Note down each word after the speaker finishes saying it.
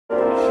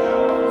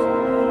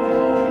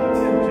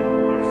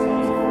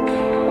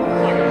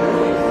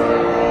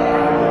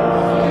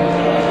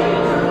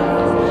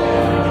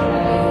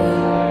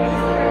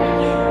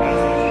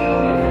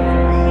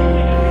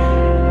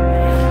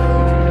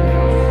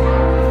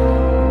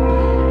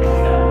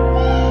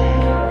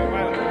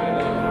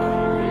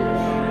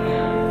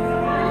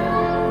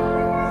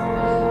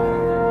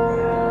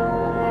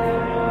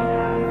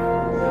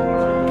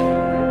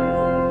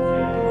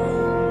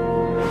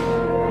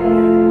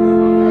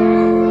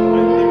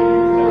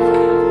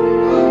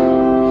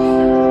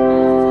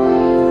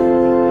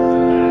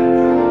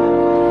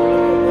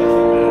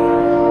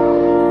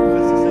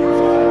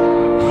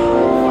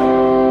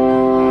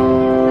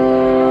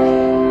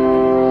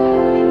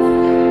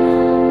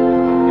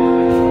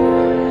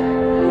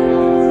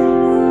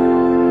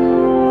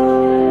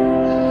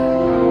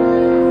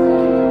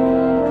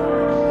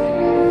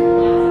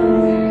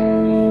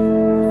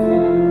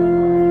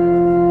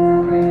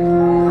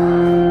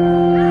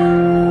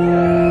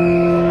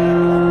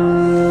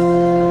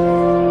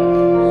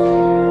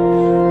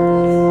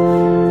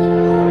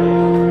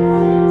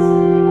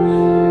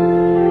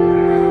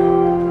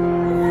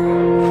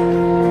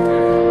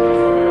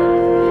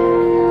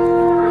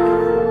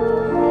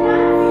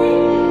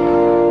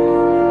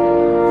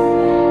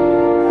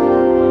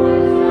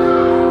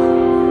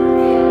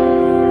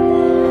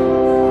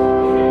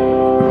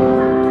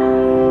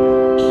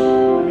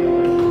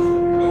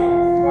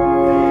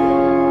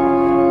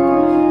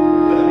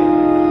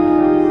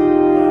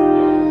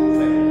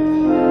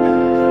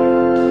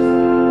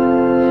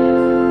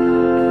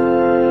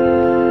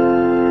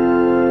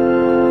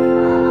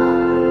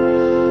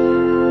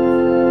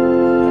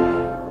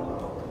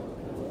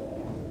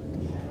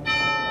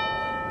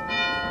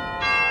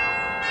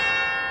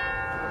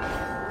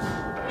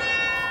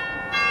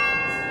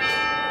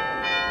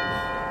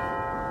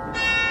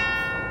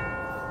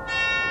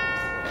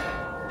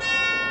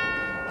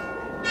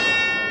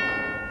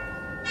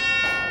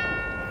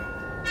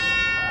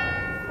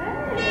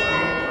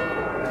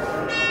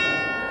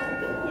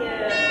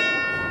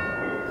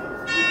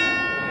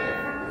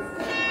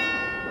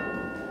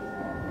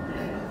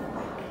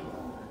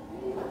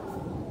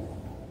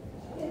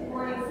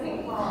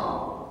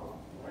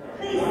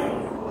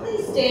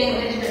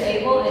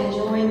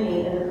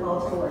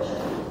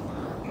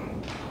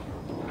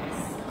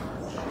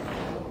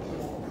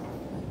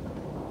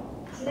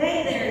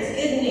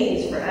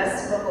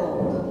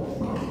behold,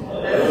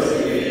 those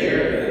who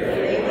fear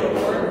and make the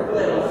Lord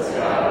little to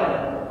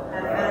God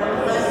have found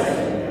a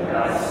blessing in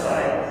God's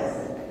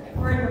sight.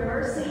 For in the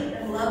mercy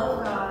and love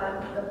of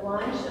God, the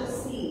blind shall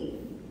see,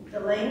 the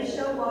lame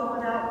shall walk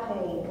without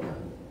pain.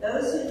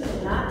 Those who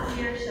do not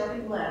hear shall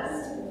be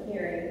blessed in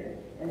hearing,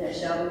 and there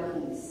shall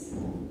be peace.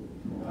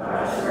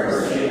 God's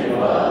mercy and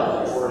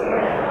love is poured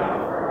out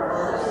for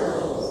our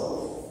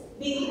souls.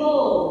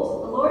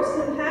 Behold, the Lord's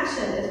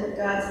compassion is with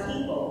God's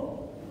people.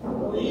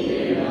 Believe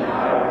in the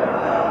power of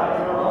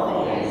God in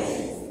all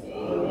things.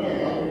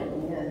 Amen.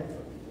 Amen.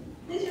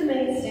 Please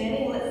remain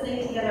standing. Let's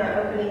sing together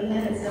our opening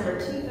hymn. It's number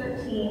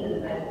 213 in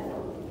the Bible.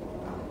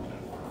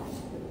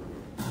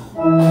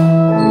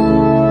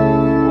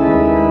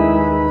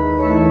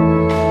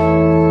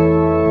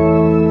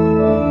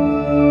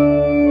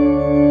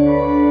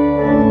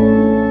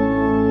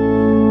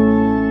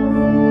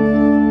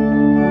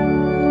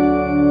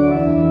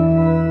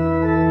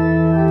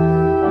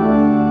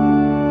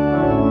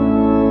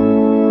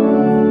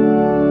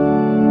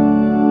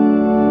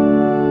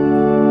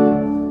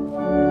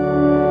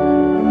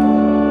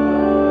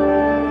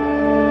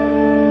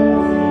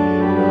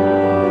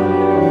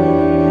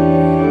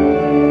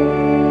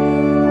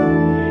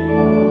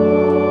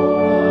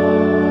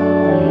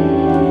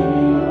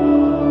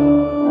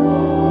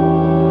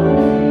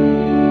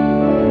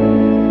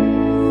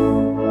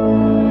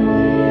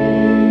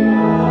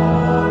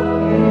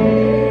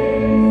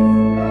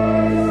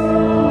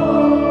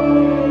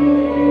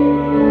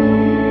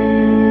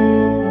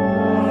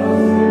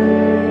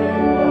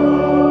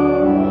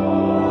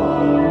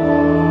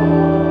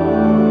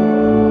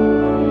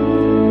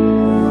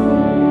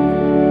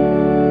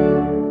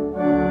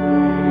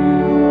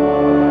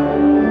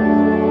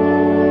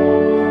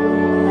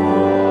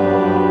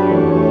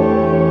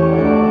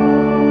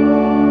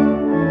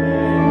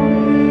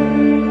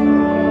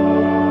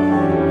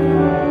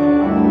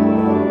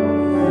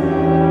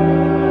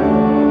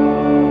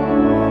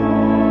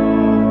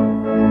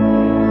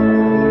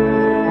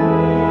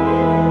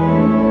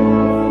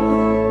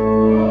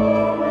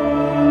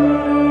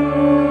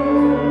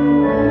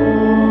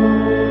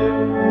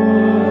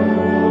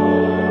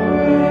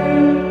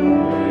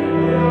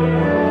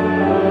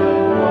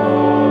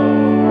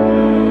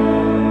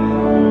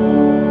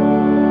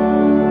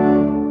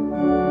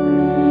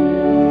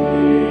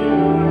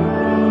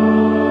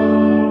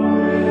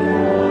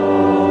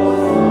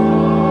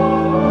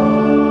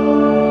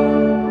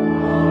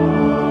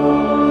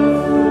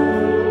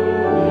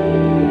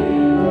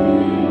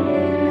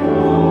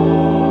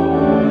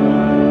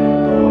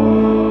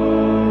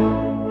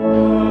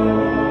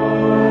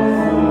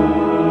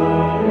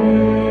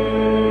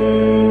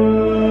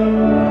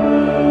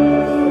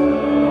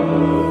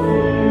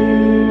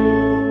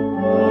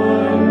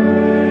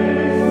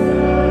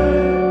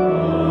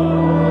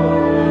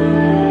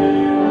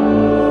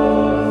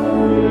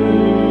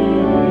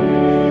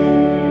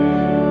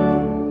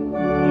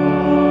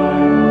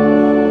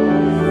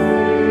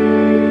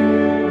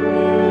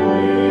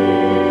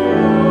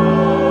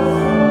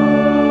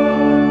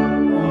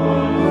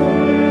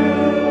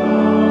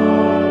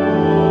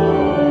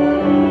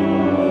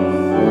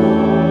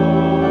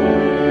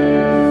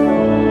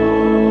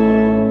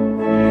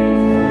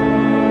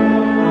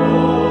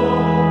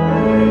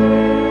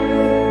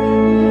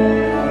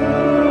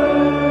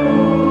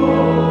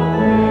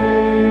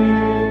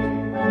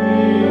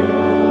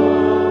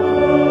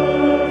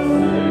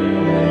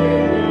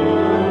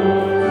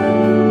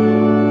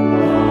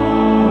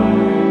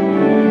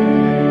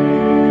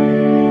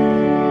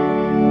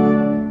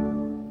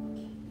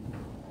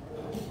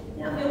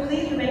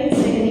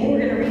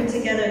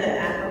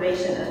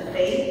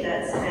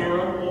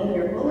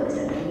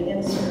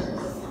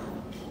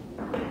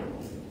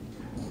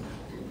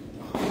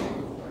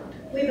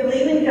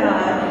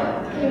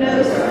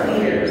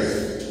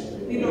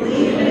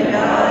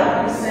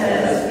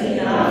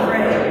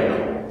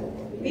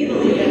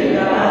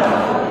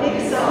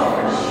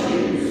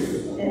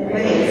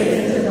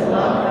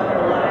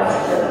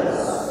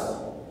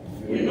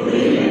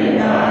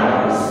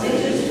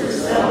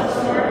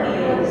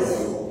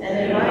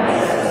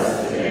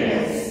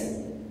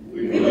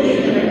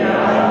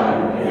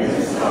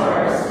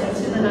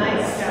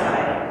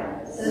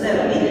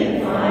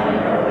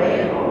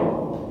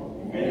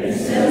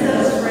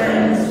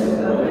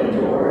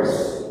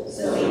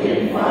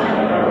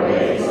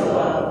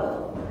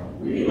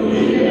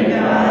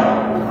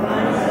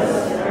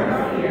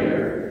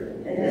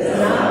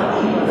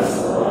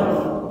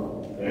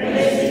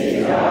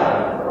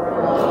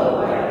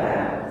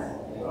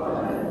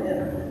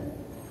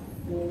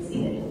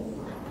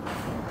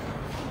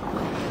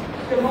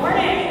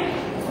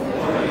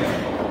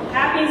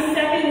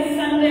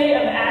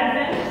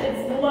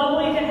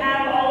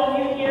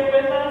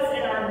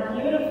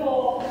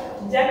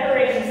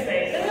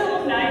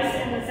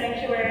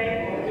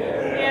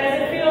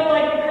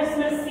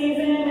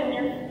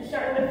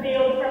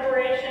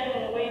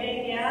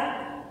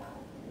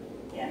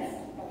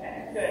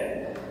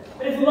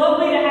 But it's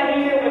lovely to have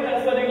you here with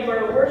us, whether you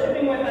are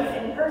worshiping with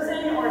us in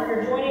person or if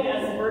you're joining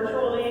us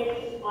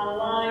virtually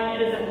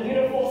online. It is a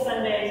beautiful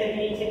Sunday to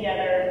be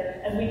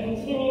together as we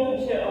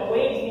continue to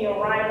await the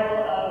arrival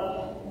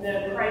of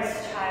the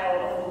Christ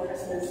child on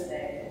Christmas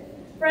Day.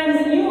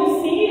 Friends, you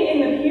will see in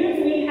the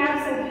pews we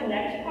have some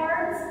Connect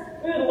cards.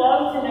 We would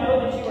love to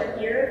know that you are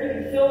here. If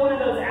you could fill one of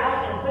those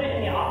out and put it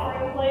in the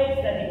offering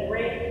plate, that'd be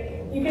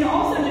great. You can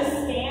also just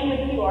scan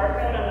the QR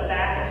code on the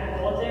back of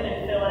the bulletin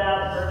and fill it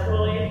out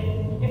virtually.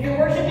 If you're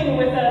worshiping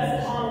with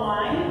us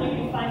online, you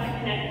can find the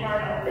Connect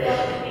card on the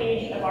front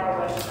page of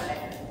our website.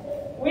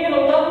 We have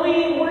a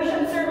lovely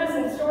worship service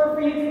in store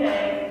for you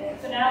today,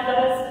 so now let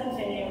us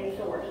continue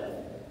to worship.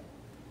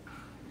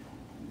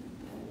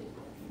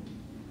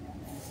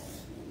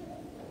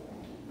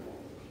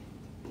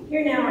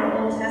 Hear now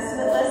our Old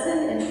Testament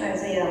lesson in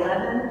Isaiah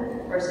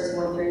 11, verses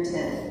 1 through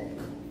 10.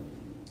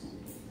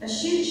 A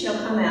shoot shall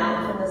come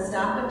out from the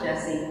stock of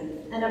Jesse,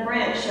 and a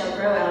branch shall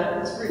grow out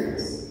of its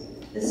roots.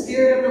 The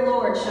Spirit of the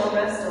Lord shall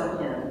rest on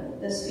him,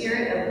 the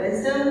Spirit of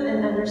wisdom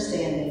and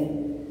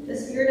understanding, the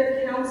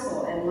Spirit of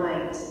counsel and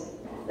might,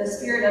 the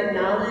Spirit of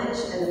knowledge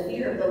and the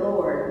fear of the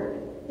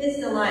Lord. His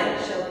delight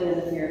shall be in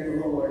the fear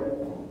of the Lord.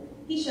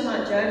 He shall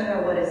not judge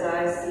by what his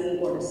eyes see,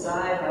 or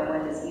decide by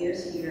what his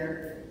ears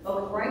hear,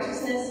 but with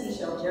righteousness he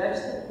shall judge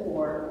the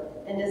poor,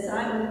 and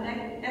decide with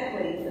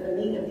equity for the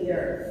meek of the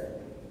earth.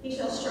 He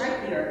shall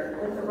strike the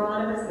earth with the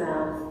rod of his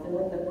mouth, and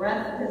with the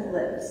breath of his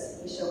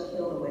lips he shall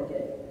kill the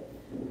wicked.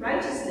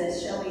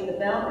 Righteousness shall be the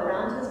belt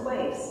around his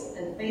waist,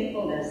 and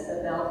faithfulness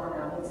the belt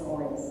around his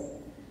loins.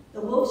 The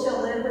wolf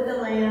shall live with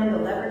the lamb, the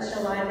leopard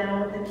shall lie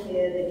down with the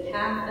kid, the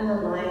calf and the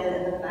lion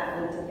and the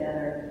fatling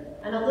together,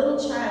 and a little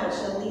child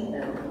shall lead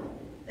them.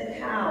 The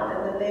cow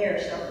and the bear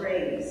shall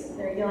graze,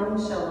 their young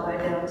shall lie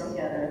down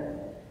together,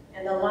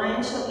 and the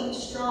lion shall eat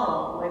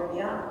straw like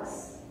the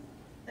ox.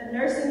 The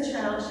nursing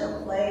child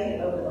shall play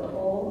over the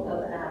hole of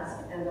the asp,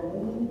 and the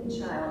weaned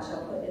child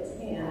shall put its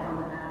hand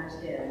on the adder's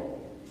den.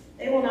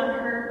 They will not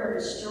hurt or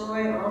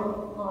destroy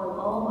on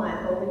all my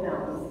holy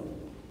mountains.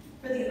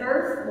 For the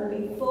earth will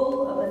be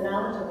full of the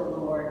knowledge of the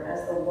Lord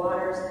as the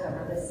waters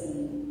cover the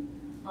sea.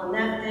 On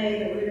that day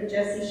the root of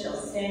Jesse shall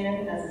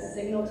stand as a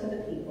signal to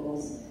the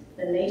peoples.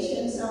 The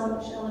nations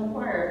shall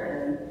inquire of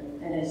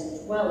him, and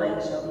his dwelling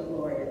shall be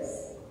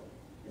glorious.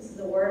 This is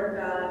the word of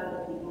God for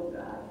the people of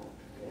God.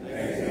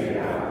 Thanks be to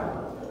God.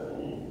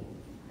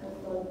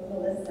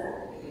 Melissa.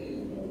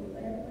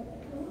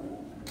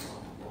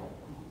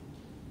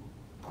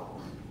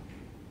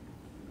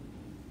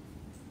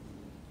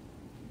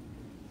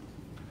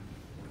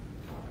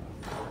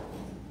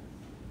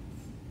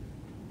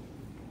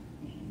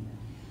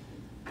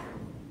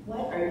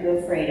 What are you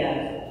afraid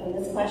of?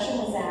 When this question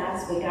was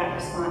asked, we got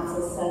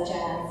responses such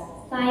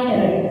as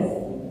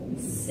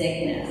Spiders,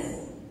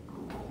 sickness,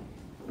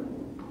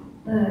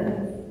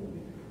 birds,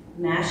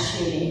 mass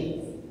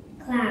shootings,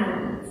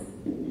 clouds,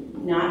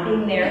 not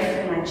being there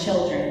for my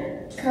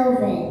children.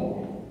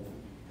 COVID.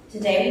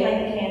 Today we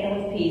light the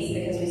candle of peace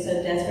because we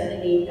so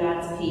desperately need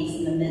God's peace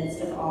in the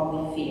midst of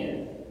all we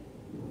fear.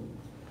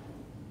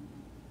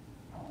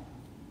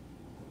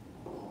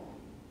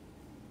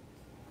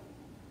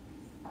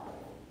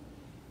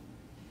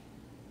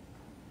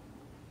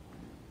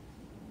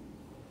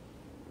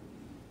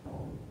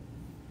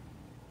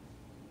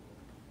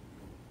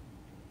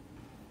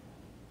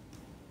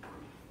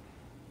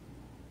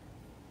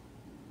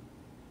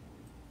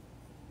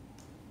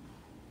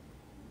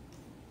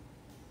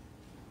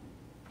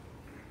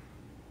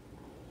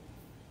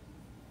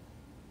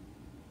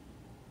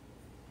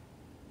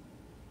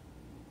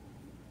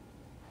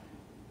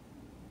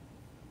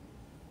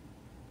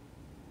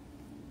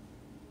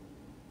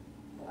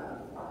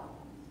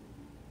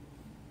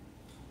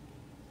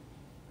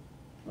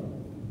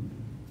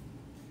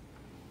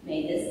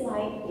 May this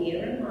light be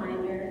a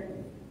reminder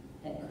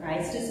that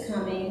Christ is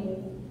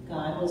coming.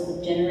 God was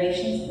with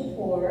generations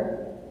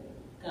before.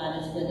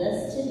 God is with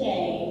us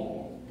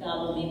today. God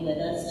will be with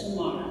us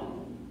tomorrow.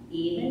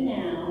 Even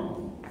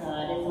now,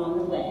 God is on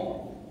the way.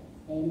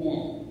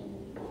 Amen.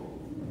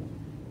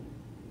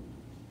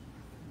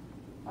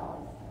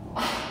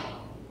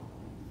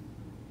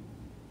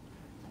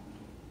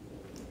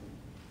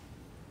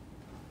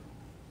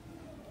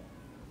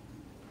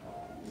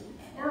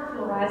 Now, if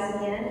you'll rise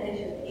again as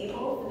you're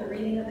able for the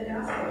reading of the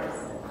Gospel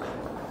lesson.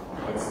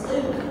 It's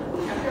Luke,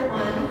 chapter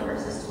 1,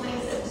 verses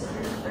 26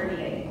 through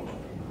 38.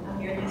 Now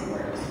hear these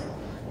words.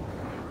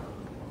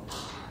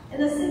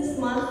 In the 6th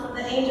month,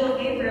 the angel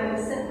Gabriel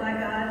was sent by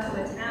God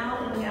to a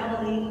town in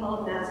Galilee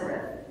called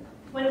Nazareth,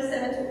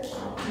 27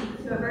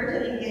 to a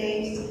virgin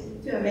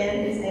engaged to a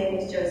man whose name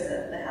was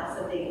Joseph, the house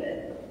of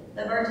David.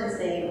 The virgin's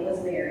name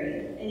was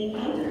Mary, and he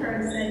came to her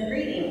and said,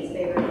 "Greetings,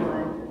 favored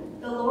one,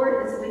 the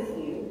Lord is with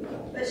you."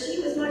 But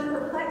she was much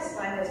perplexed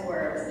by his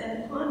words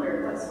and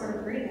pondered what sort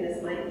of greeting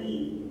this might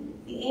be.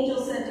 The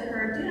angel said to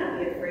her, "Do not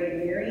be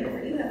afraid, Mary,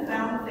 for you have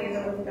found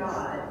favor with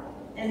God.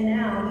 And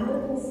now you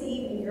will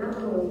conceive in your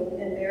womb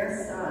and bear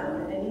a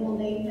son, and you will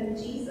name him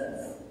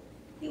Jesus.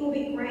 He will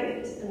be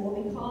great and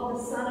will be called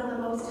the Son of the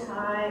Most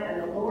High,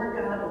 and the Lord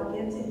God will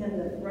give to him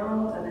the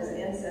throne of his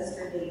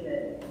ancestor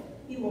David.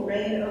 He will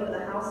reign over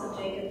the house of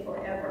Jacob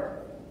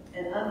forever,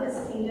 and of his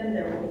kingdom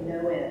there will be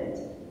no end.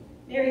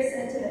 Mary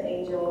said to the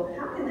angel,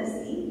 "How can this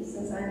be,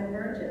 since I am a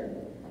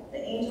virgin?" The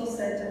angel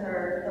said to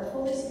her, "The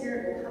Holy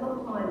Spirit will come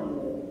upon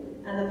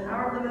you, and the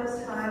power of the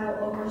Most High will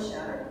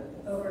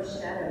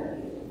overshadow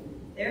you.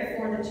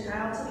 Therefore the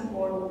child to be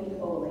born will be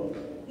holy.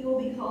 He will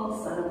be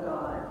called Son of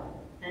God.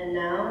 And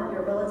now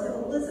your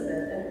relative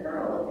Elizabeth, in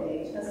her old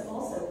age, has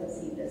also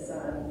conceived a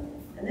son.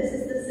 And this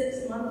is the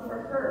 6th month for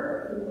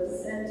her, who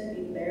was said to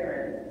be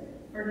barren.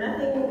 For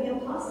nothing will be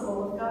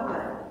impossible with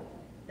God."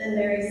 Then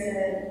Mary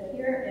said,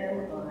 "Here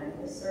am I,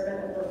 the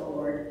servant of the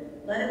Lord.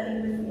 Let it be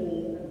with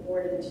me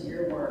according to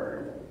your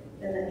word."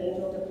 Then the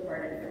angel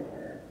departed from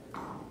her.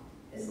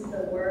 This is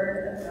the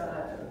word of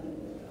God for the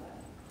people of God.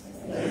 Thanks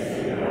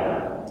be to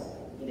God.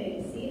 You may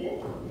be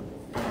seated.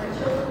 If our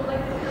children would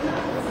like to come up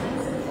and spend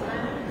some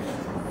time.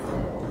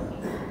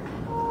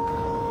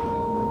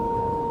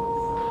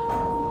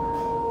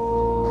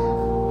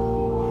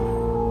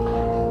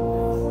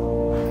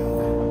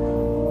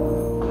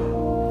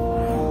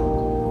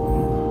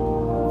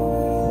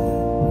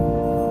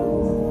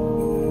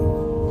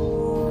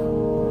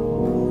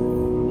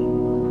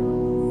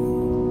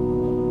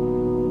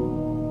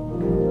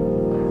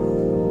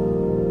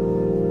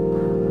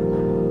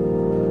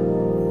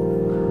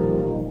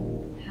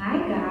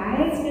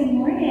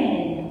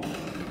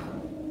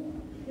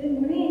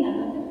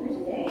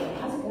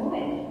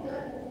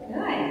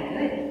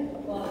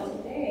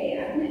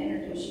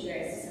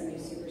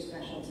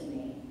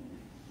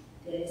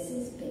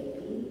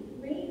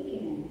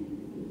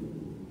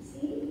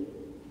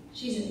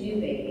 She's a new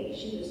baby.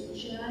 She was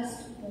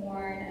just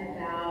born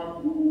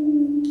about,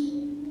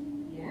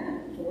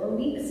 4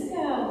 weeks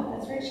ago.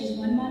 That's right, she's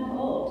 1 month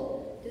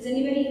old. Does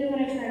anybody here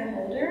want to try to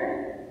hold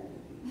her?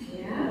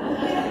 Yeah,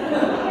 okay.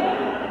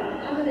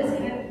 How about this?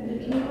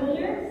 Can you hold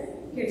her?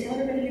 Here, tell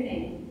everybody your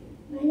name.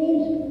 My name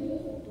is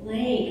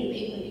Blake.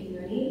 Okay, Blake, you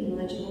ready? I'm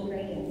going to let you hold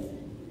Reagan.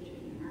 Put your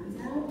arms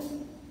out.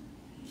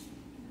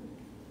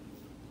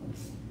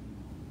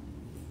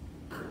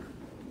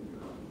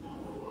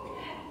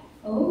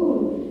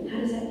 Oh, how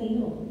does that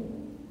feel?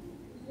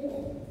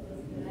 Good?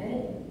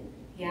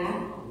 Yeah?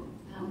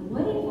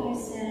 What if I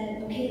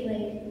said, okay,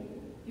 Blake,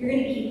 you're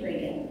going to keep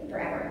Reagan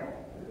forever.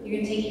 You're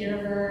going to take care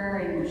of her,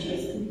 and when she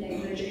has poop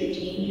diapers, you're going to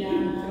change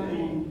them,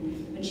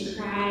 and when she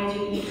cries,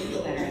 you're going to make her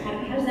feel better.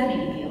 How does that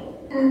make you feel?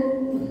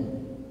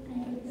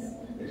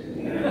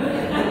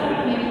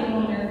 Maybe a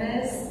little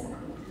nervous?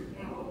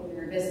 Yeah, a little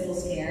nervous, a little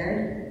scared.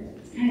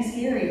 It's kind of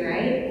scary,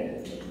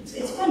 right?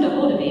 It's fun to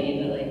hold a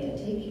baby, but like to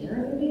take care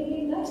of a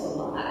baby, that's a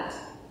lot.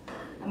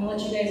 I'm gonna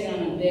let you guys in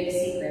on a big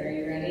secret. Are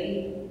you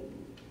ready?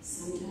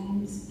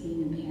 Sometimes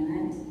being a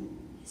parent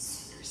is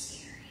super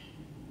scary.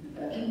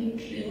 It can be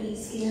really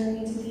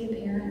scary to be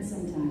a parent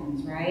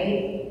sometimes,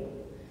 right?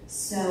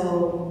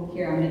 So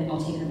here, I'll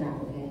take her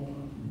back, okay?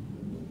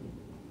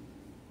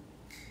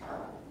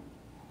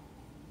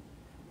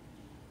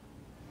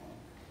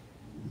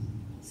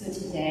 So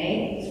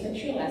today,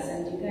 scripture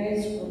lesson, do you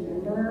guys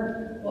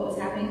remember what was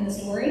happening in the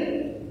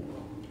story?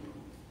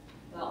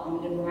 Well, I'm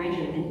going to remind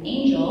you, an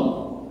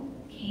angel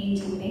came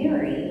to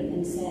Mary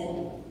and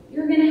said,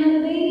 "You're going to have a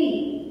baby."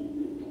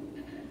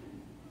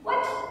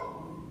 What?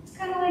 It's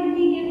kind of like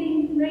me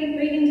giving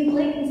Reagan to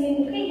Blake and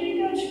saying, "Okay, here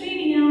you go, it's your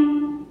baby now."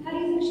 How do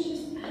you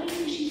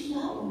think she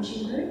felt when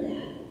she heard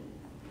that?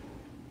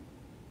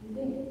 What do you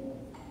think?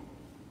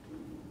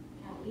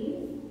 Happy?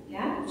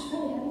 Yeah? She's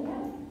probably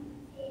happy,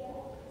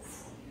 yeah.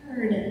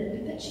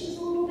 I bet she was a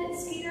little bit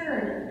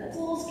scared. That's a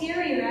little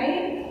scary,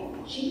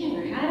 right? She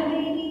never had a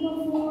baby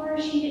before.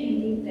 She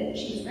didn't think that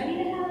she was ready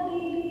to have a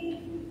baby.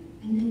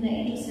 And then the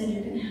angel said,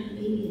 "You're going to have a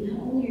baby. And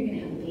not only are you going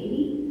to have a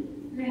baby,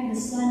 you're going to have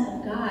the Son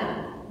of God."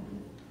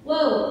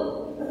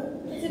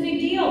 Whoa! That's a big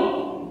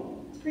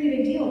deal. It's a pretty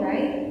big deal,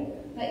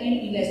 right? But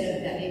you guys know who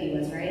that baby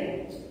was,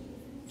 right?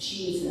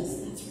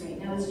 Jesus. That's right.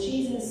 Now, is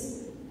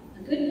Jesus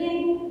a good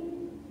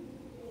thing?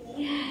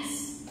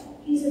 Yes.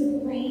 He's a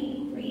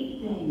great,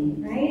 great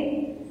thing,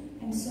 right?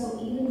 And so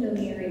even though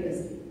Mary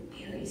was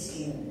very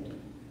scared,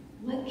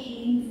 what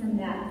came from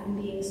that,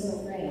 from being so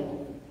afraid?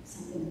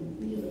 Something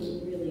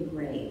really, really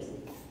great.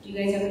 Do you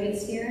guys ever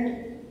get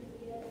scared?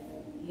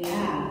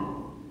 Yeah.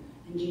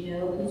 And do you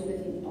know who's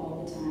with you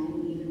all the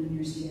time, even when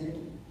you're scared?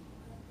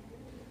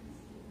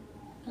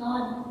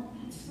 God.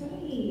 That's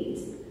right.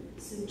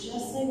 So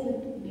just like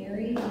with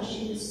Mary, when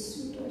she was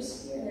super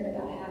scared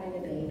about having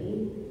a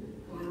baby,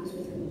 God was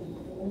with her the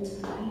whole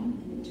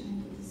time, and it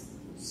turned into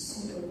something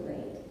super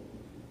great.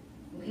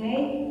 Okay?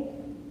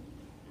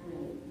 All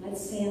right,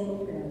 let's say a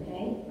little prayer,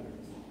 okay?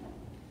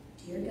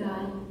 Dear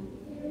God,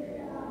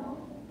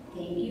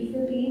 thank you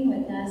for being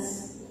with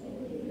us,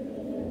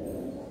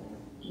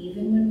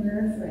 even when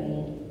we're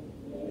afraid,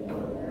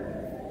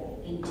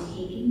 and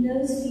taking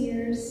those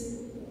fears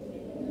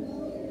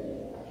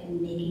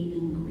and making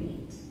them great.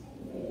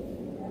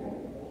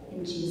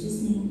 In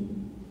Jesus'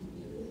 name,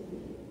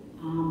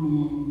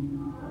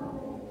 amen.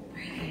 All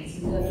right, guys,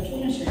 you go to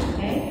join us,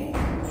 okay?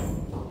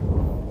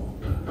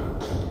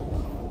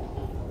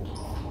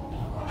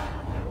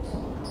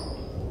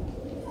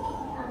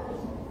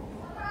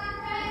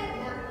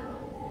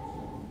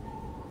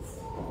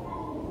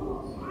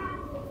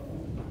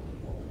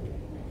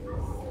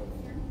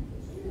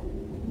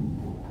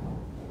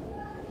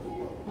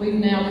 We've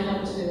now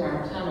come to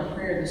our time of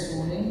prayer this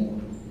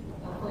morning.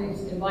 Please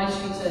invite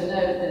you to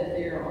note that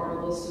there are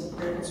a list of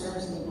prayer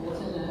concerns in the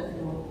bulletin. I hope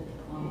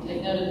you'll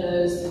take note of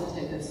those and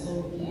take those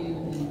home with you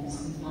and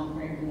spend time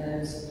praying for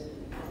those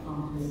who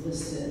are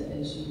listed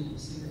as you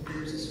see your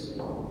prayers this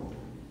week.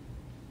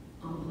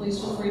 Please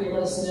feel free to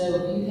let us know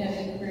if you have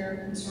any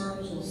prayer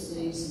concerns. You'll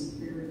see some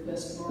prayer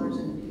request cards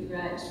in the pew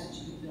racks, which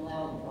you can fill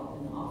out and drop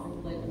in the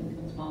offering plate when it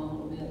comes by a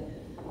little bit.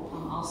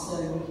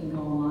 Also, you can go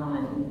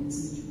online and you can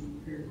send your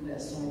prayer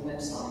request on our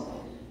website.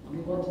 We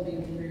want to be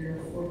in prayer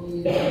for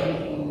you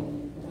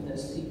and for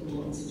those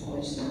people and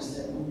situations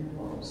that are on your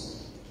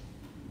hearts.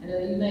 I know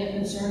you may have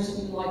concerns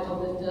that you'd like to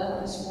lift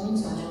up this morning,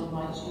 so I now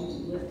invite you to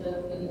lift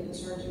up any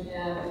concerns you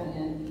have,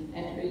 and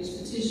after each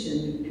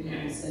petition, we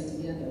can say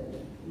together,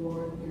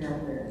 Lord, hear our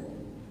prayer.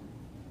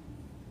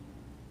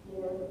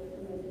 Lord,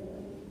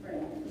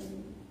 pray.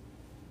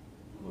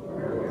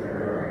 Lord, hear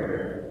our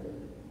prayer.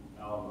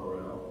 Al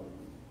Burrell.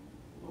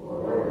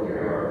 Lord, hear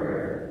our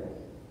prayer.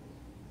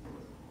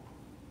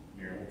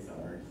 Marilyn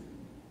Summers.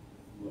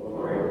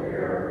 Lord,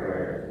 hear our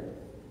prayer.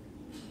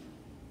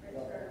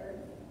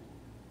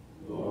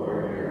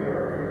 Lord, hear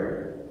our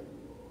prayer.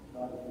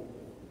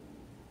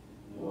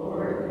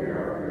 Lord, hear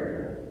our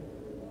prayer.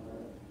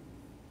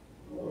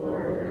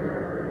 Lord, hear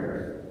our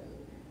prayer.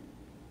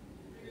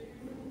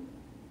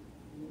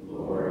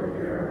 Lord,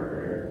 hear our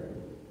prayer.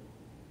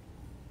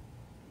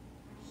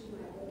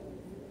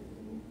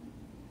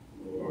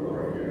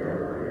 Lord, hear our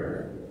prayer.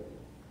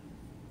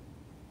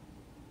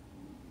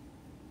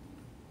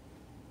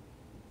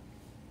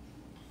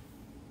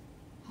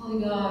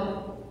 Holy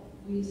God,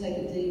 we take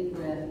a deep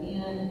breath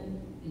in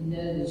and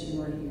know that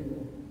you are here.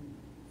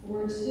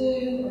 For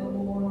two or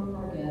more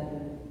are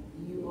gathered,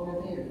 you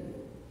are there.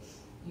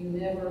 You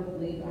never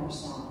leave our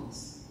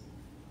sides.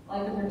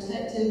 Like a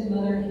protective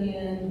mother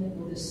hen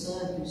with a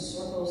son who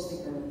circles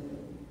the earth,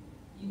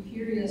 you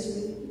carry us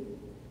with you.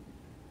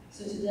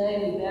 So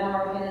today we bow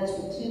our heads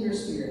with tender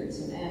spirits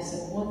and ask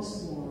that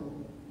once more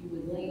you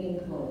would lean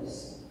in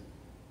close.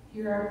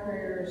 Hear our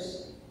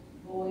prayers,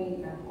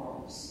 buoy our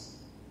hearts.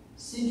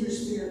 Send your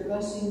spirit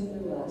rushing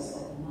through us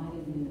like a mighty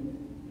wind.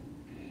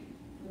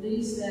 For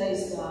these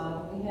days,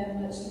 God, we have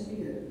much to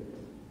fear.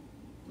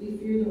 We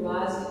fear the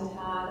rising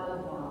tide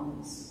of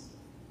violence.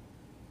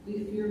 We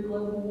fear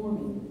global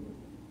warming.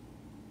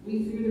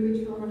 We fear the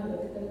return of a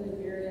COVID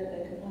variant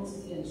that could once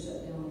again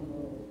shut down the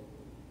world.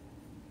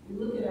 We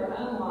look at our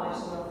own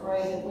lives and are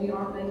afraid that we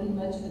aren't making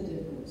much of a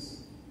difference.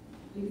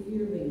 We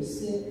fear being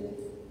sick,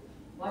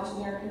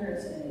 watching our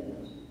parents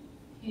age,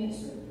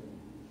 cancer,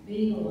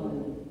 being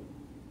alone.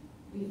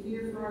 We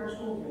fear for our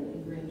children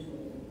and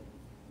grandchildren.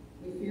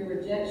 We fear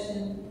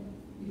rejection.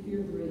 We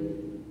fear grief.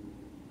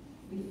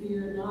 We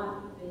fear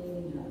not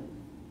being enough.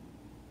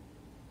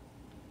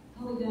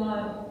 Holy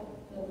God,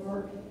 the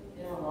work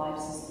in our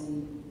lives is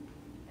deep.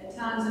 At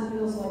times it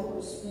feels like we're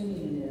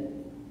swimming in it.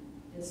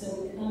 And so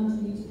we come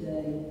to you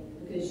today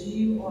because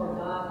you are a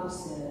God who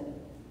said,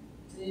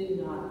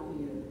 do not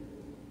fear.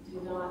 Do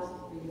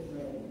not be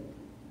afraid.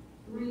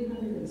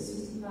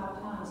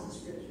 365 times in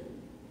Scripture,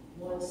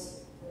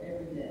 once for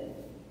every day.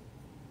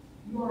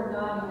 You are a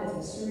God who has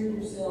inserted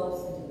yourselves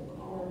into the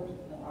corners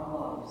of our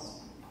lives,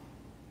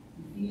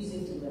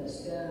 refusing to let us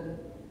go,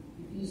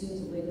 refusing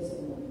to leave us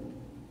alone.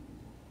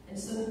 And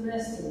so we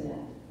rest in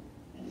that,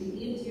 and we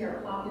empty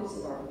our pockets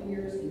of our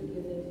fears and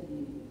give them to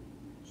you,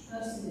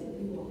 trusting that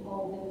you will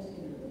hold them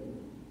tenderly,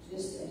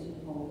 just as you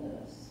hold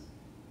us.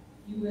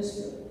 You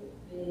whisper,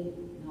 be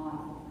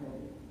not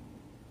afraid.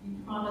 You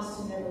promise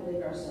to never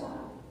leave our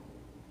side.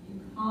 You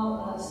call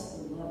us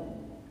beloved.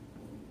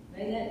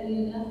 May that be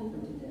enough for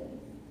today.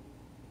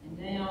 And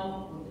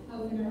now, with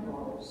hope in our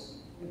hearts,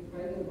 we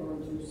pray the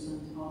words your Son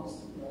taught us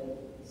to pray,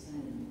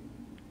 saying,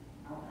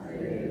 Our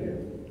Creator,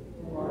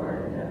 who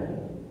art in heaven,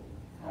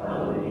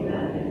 hallowed be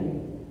thy name.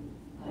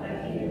 Thy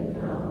kingdom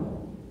come,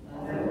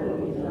 thy will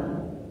be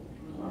done,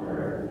 on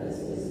earth as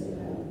it is in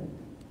heaven.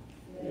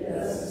 Give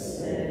us this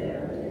day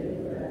our daily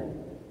bread,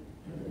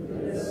 and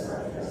forgive us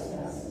our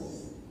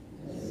trespasses,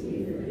 as we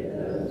forgive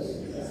those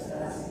who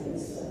trespass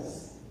against us.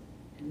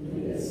 And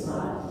lead us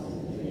not into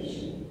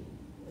temptation,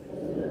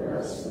 but deliver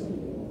us from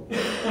evil. For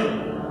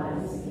thine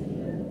is the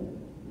kingdom,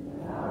 and the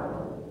power,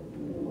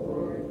 and the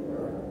glory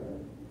forever.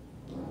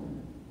 Amen.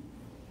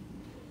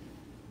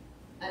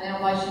 I now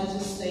invite you to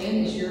stand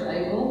as you're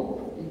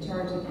able and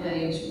turn to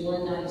page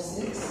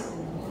 196 in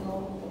the hymnal,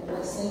 and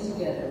let's sing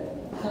together,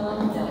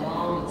 Come, thou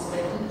long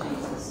expected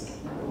Jesus,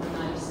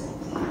 196.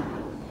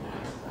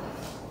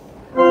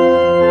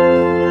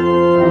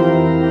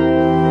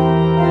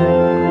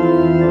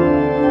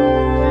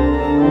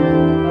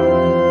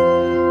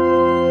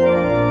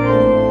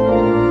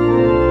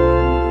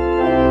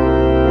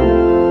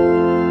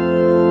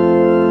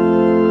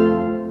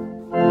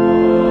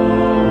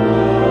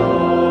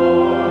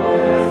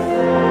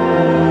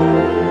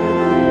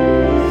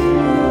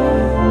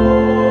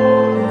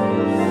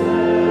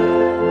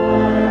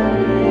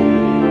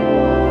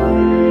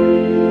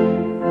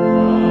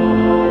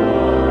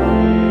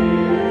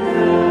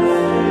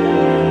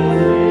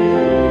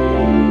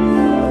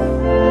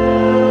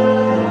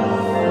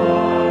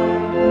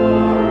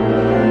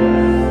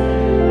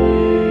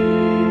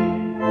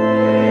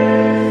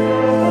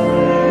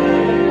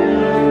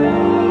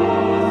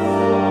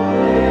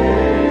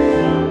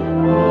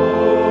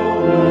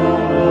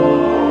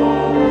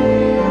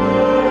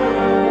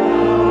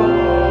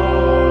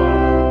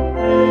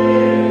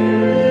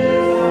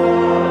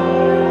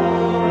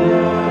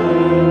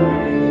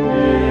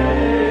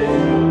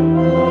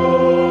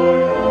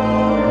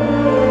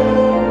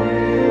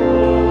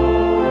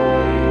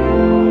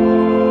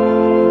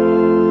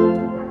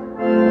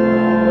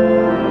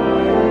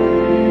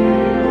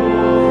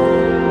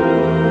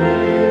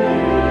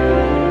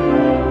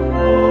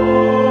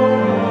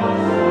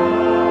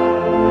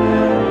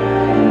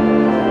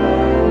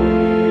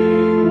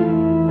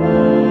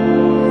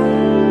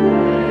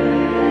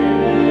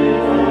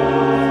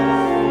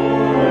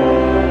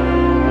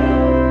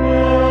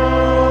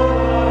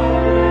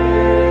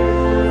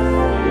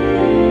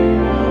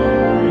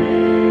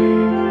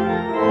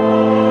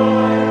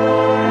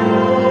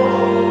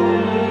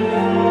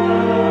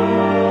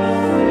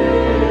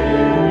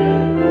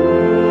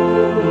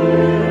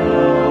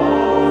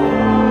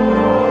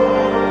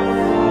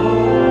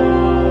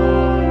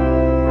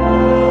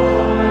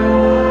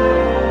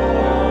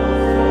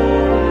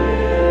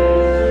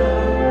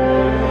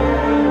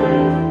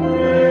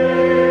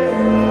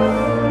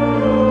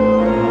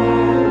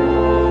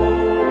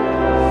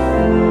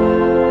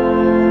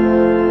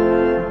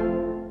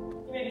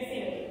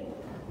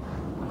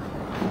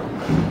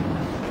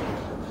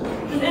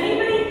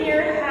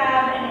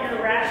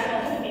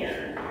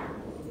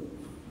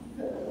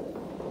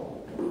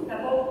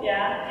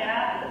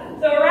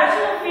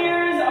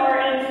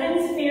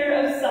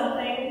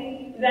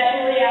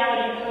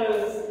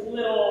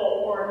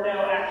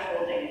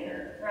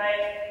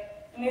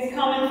 These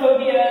common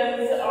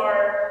phobias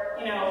are,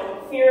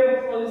 fear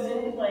of a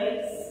closed-in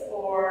place,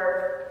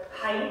 or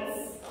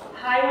heights,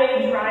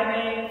 highway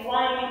driving,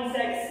 flying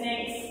insects,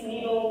 snakes,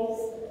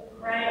 needles,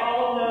 right?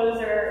 All of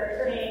those are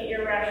pretty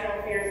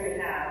irrational fears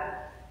we have.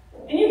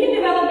 And you can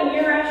develop an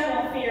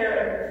irrational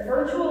fear of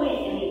virtually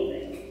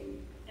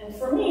anything. And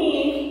for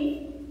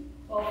me,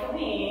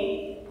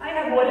 I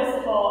have what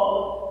is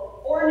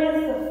called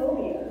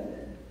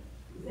ornithophobia.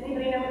 Does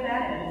anybody know what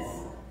that is?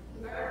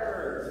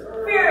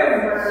 Birds. Fear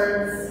of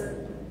birds.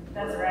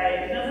 That's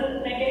right. It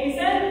doesn't make any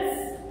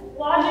sense.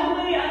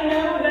 Logically, I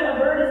know that a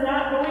bird is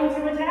not going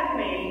to attack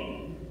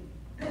me.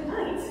 It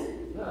might.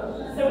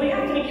 So we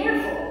have to be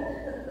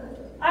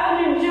careful.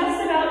 I will do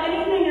just about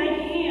anything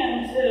I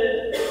can to,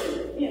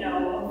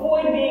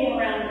 avoid being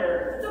around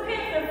birds. It's okay if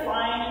they're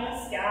flying in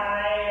the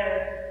sky or,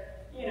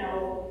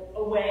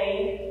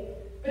 away.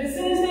 But as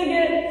soon as they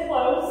get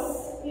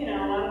close,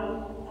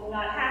 I'm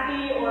not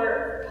happy.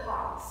 Or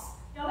hawks.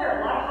 There are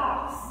a lot of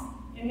hawks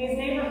in these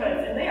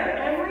neighborhoods, and they are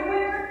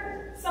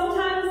everywhere.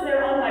 Sometimes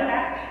they're on my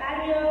back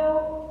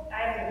patio. I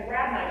have to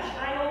grab my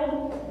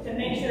child to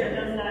make sure it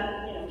does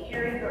not,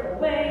 carry her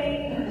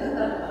away.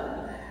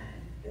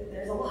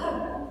 There's a lot of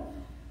them.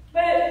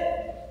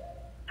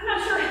 But I'm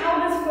not sure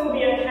how this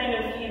phobia kind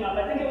of came up.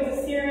 I think it was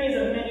a series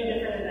of many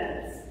different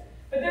events.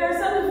 But there are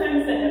some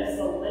events that have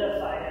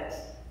solidified it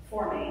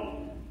for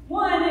me.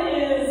 One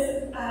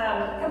is,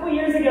 a couple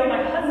years ago,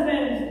 my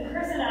husband,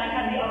 Chris, and I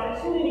had the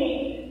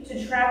opportunity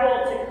to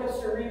travel to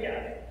Costa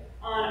Rica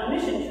on a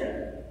mission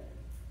trip.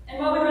 And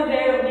while we were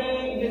there,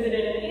 we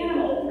visited an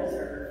animal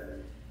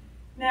preserve.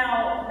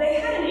 Now, they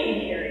had an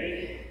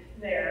aviary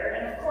there,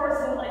 and of course,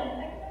 I'm like,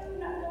 I'm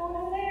not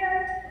going in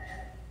there.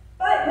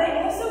 But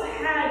they also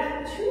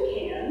had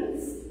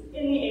toucans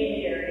in the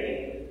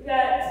aviary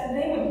that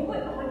they would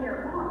put on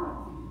your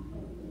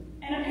arm.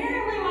 And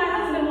apparently my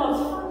husband loves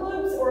Fruit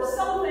Loops or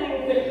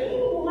something, but he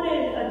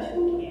wanted a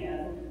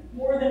toucan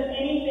more than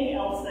anything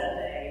else that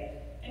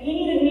day. And he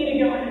needed me to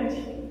go in and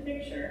take a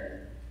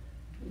picture.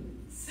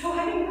 So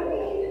I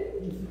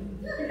agreed,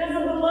 because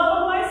of the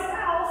love of my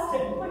spouse, to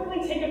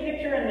quickly take a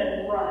picture and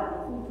then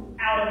run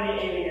out of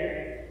the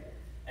aviary.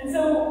 And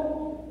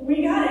so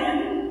we got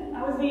in.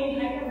 I was being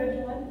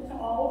hyper-vigilant to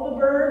all of the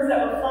birds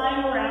that were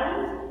flying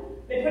around.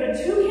 They put a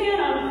toucan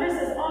on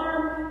Chris's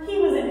arm. He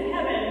was in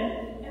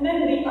heaven. And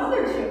then the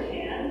other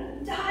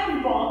toucan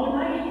dive-bombed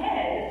my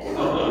head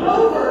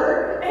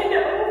over and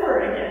over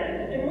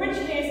again. In which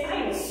case, I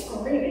am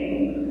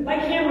screaming. My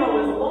camera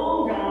was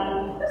long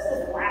gone. Chris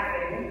is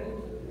laughing.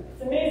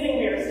 It's amazing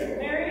we are still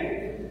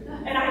married.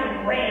 And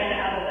I ran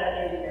out of that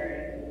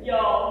aviary.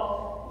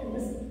 Y'all, it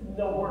was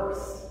the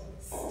worst.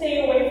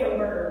 Stay away from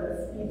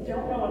birds. You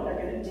don't know what they're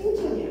going to do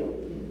to you.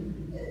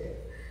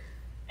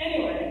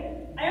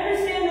 Anyway, I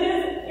understand that it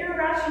is an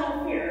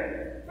irrational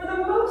fear. For the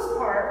most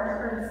part,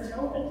 birds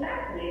don't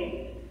attack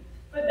me,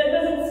 but that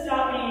doesn't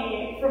stop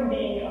me from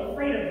being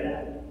afraid of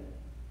them.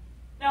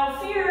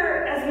 Now,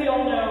 fear, as we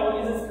all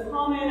know, is as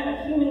common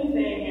a human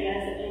thing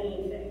as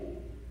anything.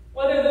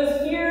 Whether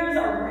those fears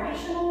are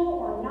rational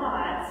or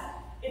not,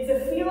 it's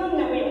a feeling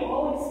that we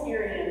all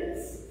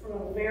experience from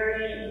a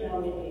very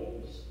young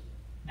age.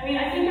 I mean,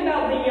 I think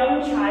about the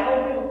young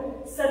child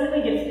who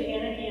suddenly gets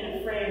panicky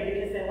and afraid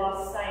because they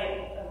lost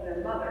sight of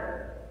their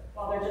mother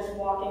while they're just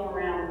walking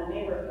around the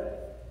neighborhood.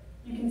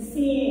 You can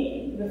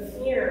see the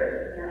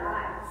fear in their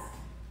eyes.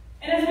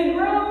 And as we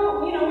grow,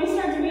 we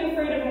start to be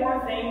afraid of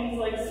more things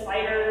like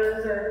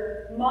spiders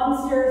or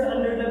monsters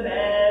under the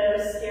bed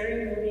or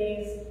scary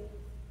movies.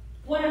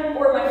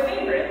 Or my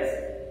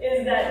favorite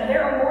is that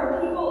there are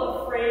more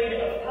people afraid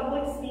of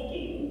public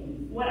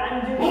speaking, what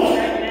I'm doing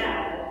right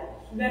now,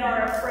 than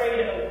are afraid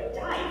of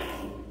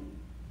dying.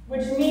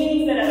 Which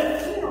means that at a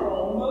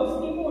funeral,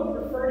 most people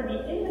would prefer to be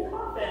in the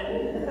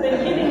coffin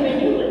than giving the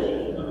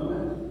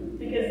eulogy,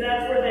 because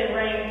that's where they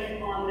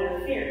rank on their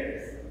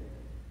fears.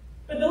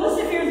 But the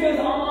list of fears goes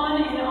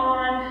on and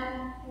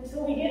on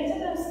until we get to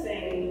those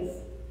things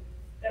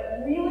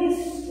that really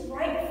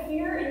strike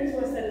fear into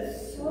us that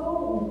is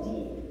so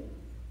deep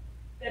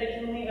that it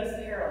can leave us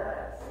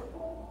paralyzed.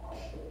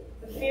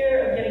 The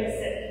fear of getting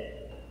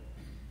sick.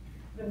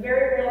 The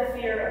very real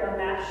fear of a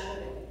mass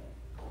shooting.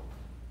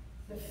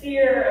 The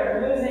fear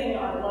of losing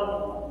our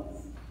loved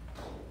ones.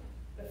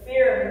 The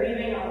fear of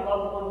leaving our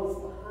loved ones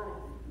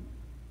behind.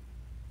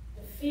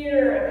 The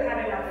fear of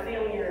having our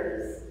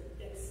failures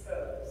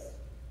exposed.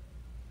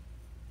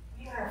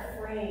 We are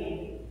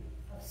afraid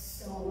of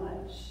so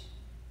much.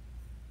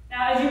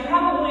 Now, as you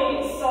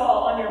probably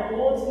saw on your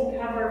bulletin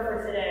cover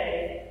for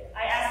today,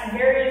 I asked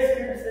various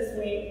groups this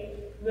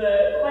week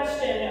the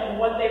question of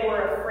what they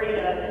were afraid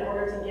of in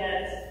order to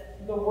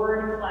get the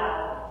word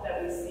cloud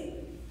that we see.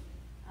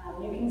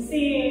 You can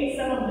see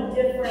some of the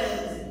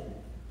different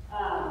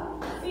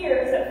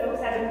fears that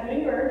folks have,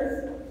 including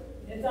birds.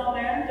 It's on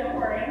there, don't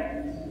worry.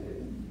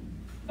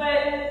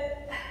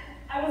 But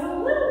I was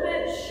a little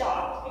bit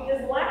shocked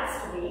because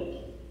last week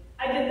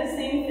I did the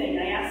same thing.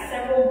 I asked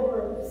several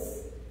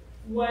groups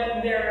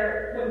what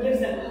gives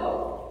them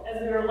hope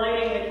as we were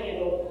lighting the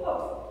candle of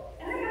hope.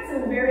 And I got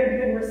some very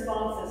good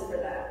responses for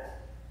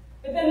that.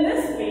 But then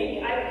this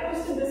week, I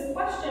posted this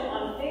question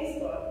on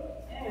Facebook,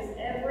 and it was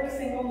every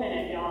single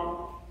minute,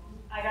 y'all.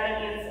 I got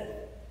an answer.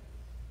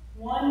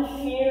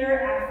 One fear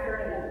after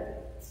another.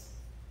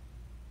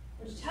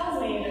 Which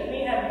tells me that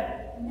we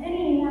have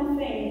many more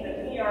things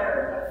that we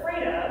are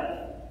afraid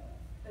of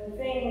than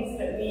things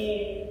that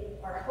we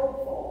are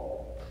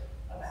hopeful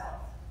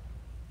about.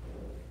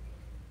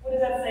 What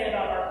does that say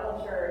about our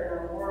culture and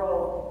our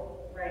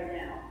world right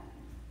now?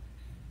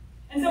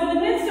 And so in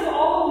the midst of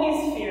all of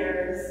these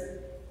fears,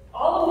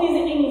 all of these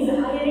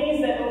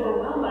anxieties that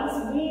overwhelm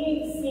us,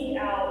 we seek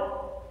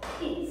out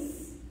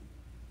peace.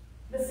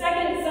 The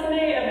second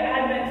Sunday of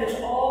Advent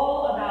is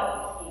all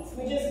about peace.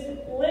 We just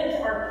lit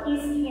our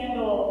peace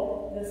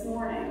candle this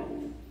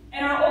morning.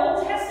 And our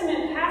Old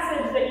Testament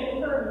passage that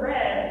you heard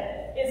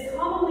read is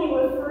commonly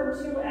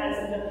referred to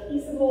as the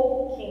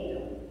peaceable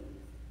kingdom.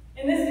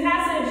 In this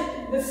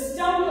passage, the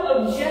stump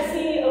of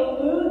Jesse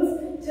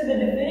alludes to the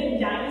Davidic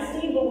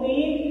dynasty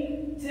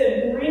believed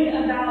to bring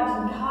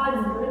about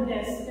God's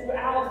goodness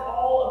throughout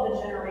all of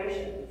the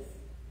generations.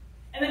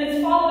 And then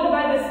it's followed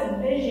by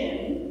this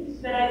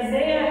vision that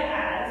Isaiah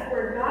has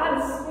where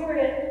God's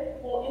Spirit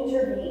will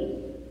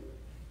intervene,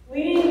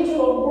 leading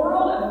to a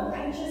world of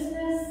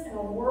righteousness and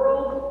a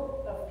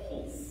world of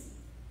peace.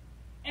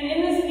 And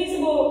in this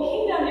peaceable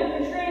kingdom,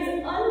 it portrays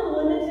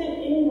unlimited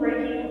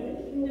inbreaking of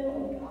the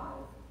kingdom of God,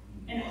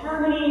 and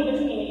harmony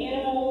between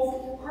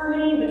animals,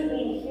 harmony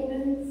between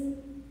humans.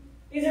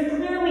 These are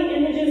clearly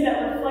images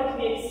that reflect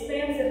the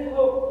expansive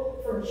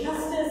hope for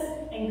justice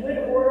and good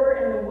order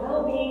and the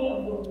well-being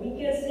of the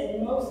weakest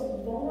and most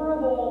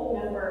vulnerable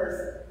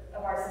members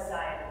of our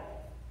society.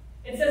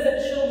 It says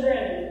that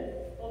children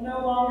will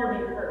no longer be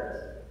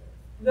hurt.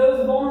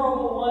 Those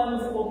vulnerable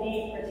ones will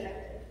be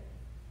protected.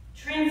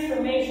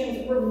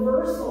 Transformations,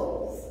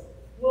 reversals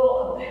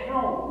will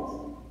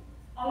abound.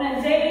 On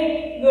that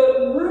day,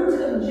 the root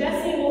of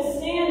Jesse will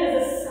stand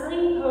as a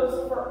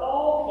signpost for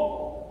all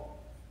people.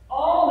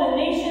 All the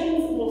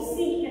nations will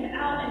seek him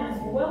out, and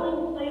his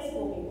dwelling place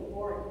will be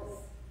glorious.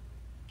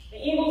 The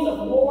evils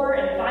of war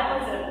and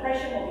violence and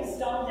oppression will be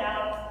stomped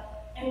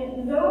out,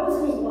 and those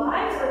whose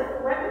lives are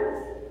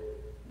threatened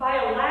by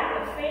a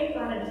lack of faith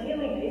on a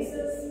daily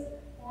basis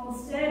will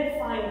instead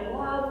find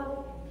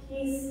love, and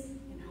peace,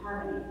 and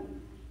harmony.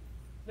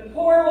 The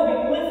poor will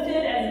be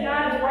lifted as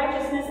God's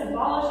righteousness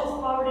abolishes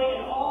poverty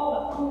and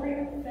all the hungry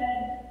are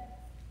fed.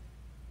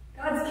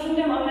 God's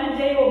kingdom on that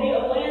day will be a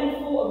land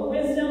full of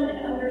wisdom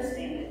and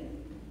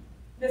understanding.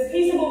 This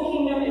peaceable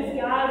kingdom is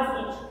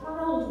God's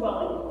eternal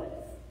dwelling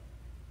place.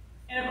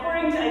 And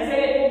according to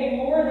Isaiah, it will be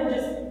more than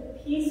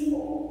just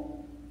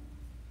peaceful.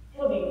 It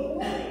will be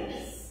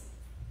glorious.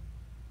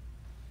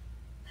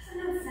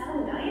 Doesn't that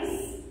sound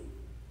nice?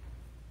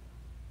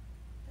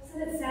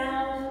 Doesn't it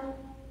sound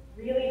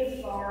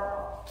really far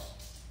off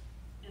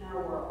in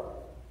our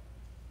world?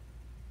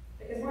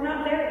 Because we're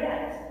not there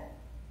yet.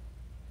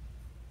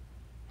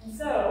 And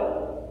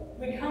so,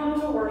 we come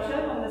to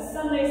worship on this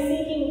Sunday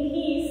seeking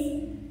peace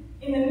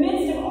in the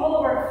midst of all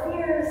of our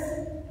fears,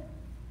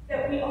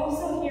 that we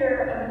also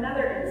hear of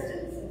another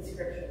instance in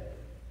Scripture.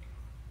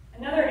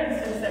 Another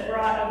instance that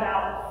brought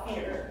about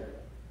fear.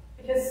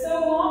 Because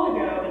so long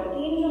ago, an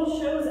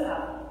angel shows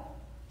up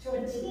to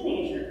a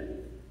teenage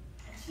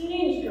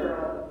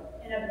girl,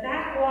 in a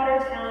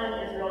backwater town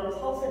in Israel, and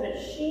tells her that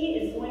she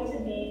is going to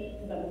be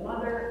the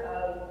mother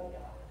of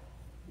God.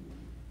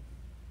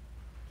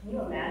 Can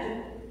you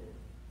imagine?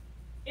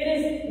 It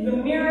is the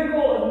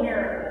miracle of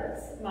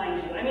miracles,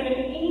 mind you. I mean, an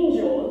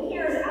angel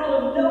appears out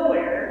of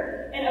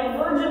nowhere, and a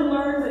virgin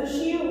learns that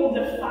she will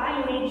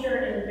defy nature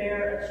and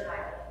bear a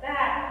child.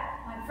 That,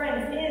 my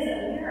friends, is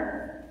a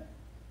miracle.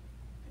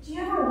 But do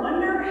you ever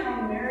wonder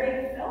how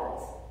Mary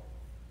felt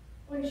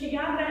when she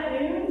got that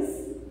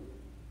news?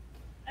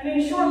 I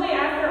mean, shortly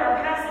after our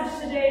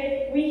passage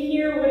today, we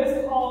hear what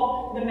is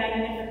called the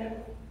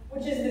Magnificat,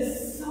 which is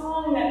this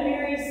song that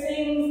Mary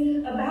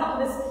sings about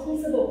this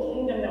peaceable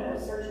kingdom that we're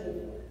searching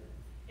for.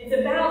 It's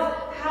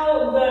about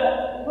how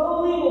the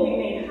lowly will be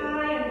made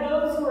high, and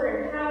those who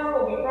are in power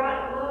will be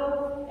brought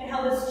low, and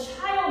how this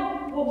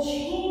child will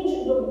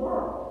change the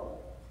world.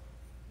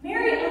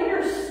 Mary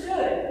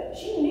understood.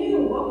 She knew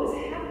what was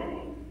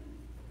happening.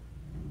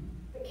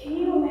 But can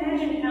you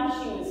imagine how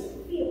she was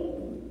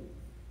feeling?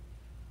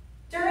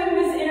 During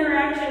this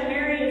interaction,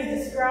 Mary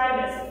is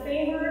described as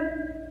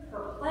favored,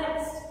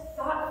 perplexed,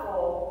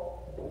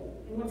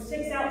 thoughtful, and what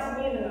sticks out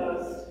to me the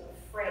most,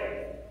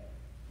 afraid.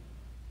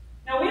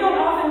 Now, we don't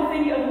often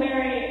think of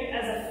Mary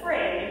as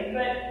afraid,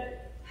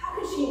 but how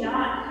could she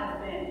not have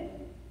been?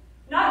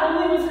 Not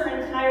only was her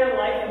entire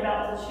life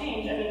about to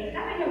change, I mean,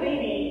 having a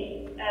baby,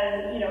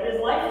 is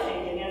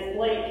life-changing, as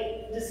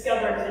Blake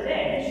discovered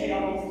today. She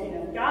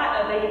almost,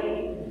 got a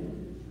baby.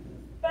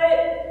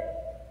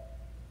 But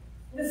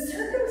the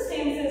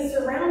circumstances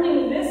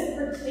surrounding this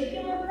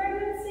particular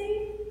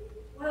pregnancy,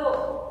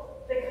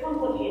 well, they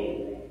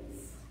complicated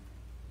things.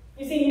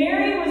 You see,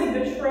 Mary was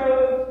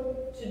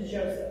betrothed to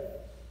Joseph,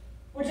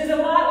 which is a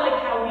lot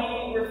like how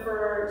we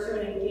refer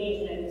to an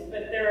engagement,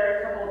 but there are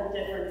a couple of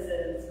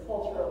differences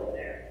culturally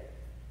there.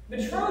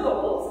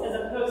 Betrothals, as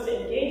opposed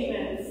to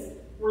engagements,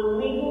 were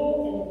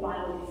legal and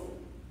binding,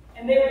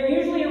 and they were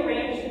usually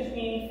arranged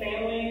between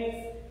families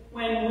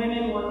when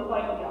women were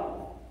quite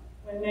young,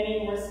 when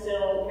many were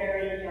still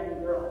very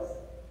young girls.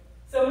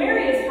 So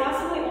Mary is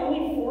possibly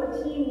only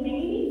 14,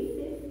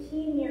 maybe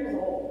 15 years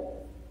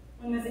old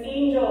when this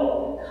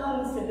angel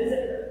comes to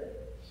visit her.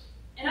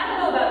 And I don't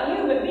know about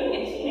you, but being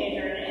a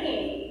teenager in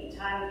any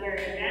time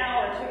period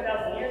now or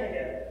 2,000 years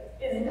ago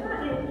is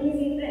not an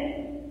easy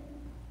thing.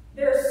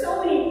 There are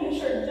so many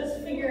pressures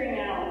just figuring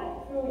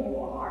out who you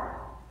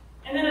are.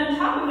 And then on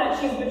top of that,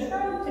 she's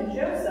betrothed to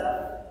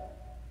Joseph,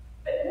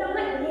 but not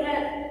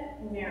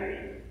yet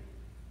married.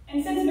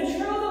 And since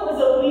betrothal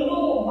is a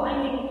legal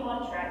binding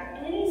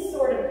contract, any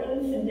sort of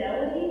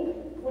infidelity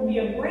would be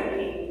a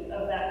breaking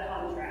of that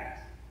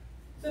contract.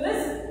 So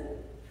this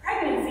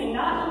pregnancy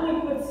not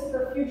only puts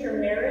her future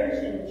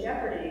marriage in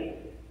jeopardy,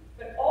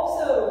 but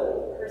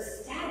also her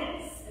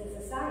status in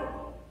society.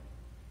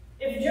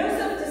 If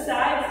Joseph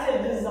decides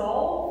to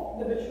dissolve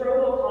the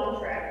betrothal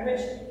contract,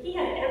 which he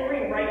had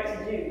every right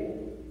to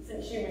do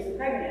since she was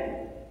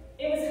pregnant,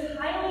 it was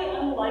highly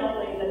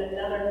unlikely that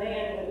another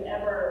man would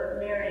ever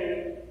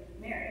marry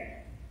Mary.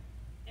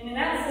 And in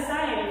that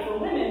society, for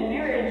women,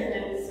 marriage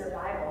meant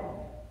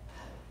survival.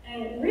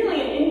 And really,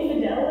 an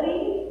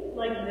infidelity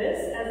like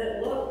this, as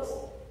it looked,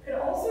 could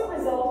also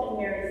result in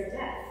Mary's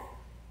death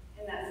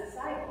in that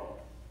society.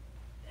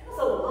 There was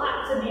a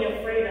lot to be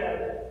afraid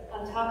of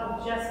on top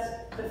of just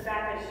the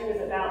fact that she was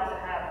about to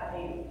have a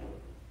baby.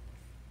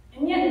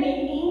 And yet the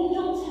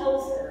angel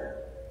tells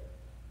her,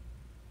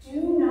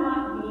 do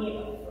not be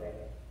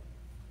afraid.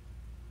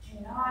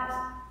 Do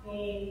not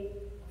be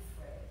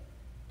afraid.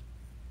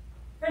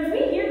 Friends,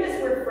 we hear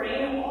this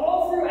refrain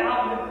all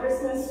throughout the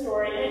Christmas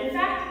story, and in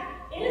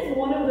fact, it is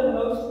one of the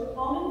most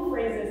common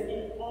phrases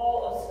in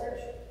all of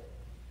Scripture.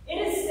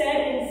 It is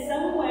said in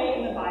some way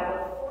in the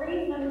Bible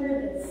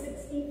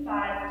 365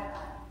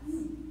 times.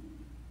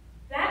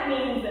 That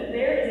means that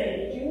there is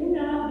a do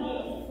not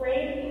be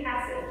afraid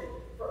passage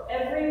for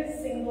every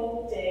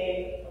single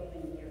day of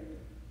the year.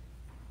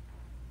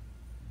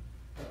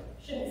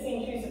 Shouldn't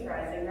seem too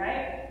surprising,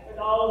 right? With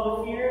all of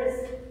the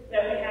fears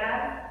that we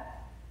have.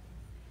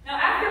 Now,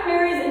 after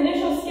Mary's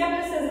initial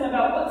skepticism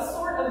about what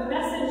sort of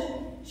message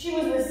she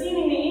was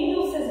receiving, the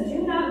angel says,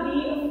 do not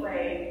be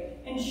afraid,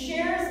 and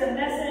shares the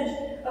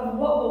message of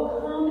what will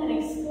come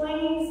and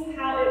explains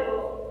how it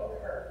will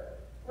occur,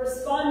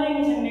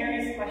 responding to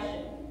Mary's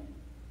question.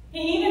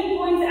 He even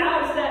points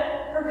out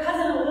that her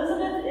cousin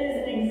Elizabeth is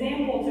an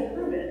example to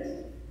prove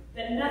it,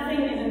 that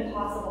nothing is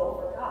impossible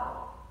for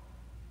God.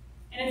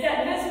 And it's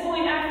at this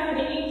point, after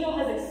the angel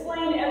has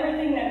explained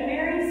everything, that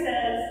Mary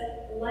says,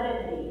 let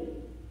it be.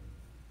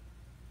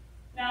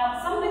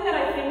 Now, something that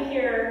I think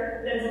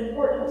here that is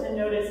important to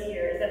notice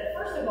here is that,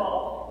 first of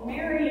all,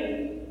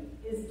 Mary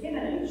is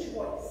given a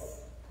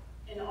choice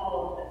in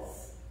all of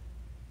this.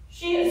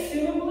 She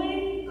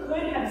assumably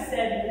could have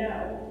said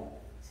no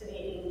to the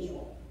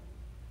angel.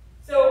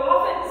 So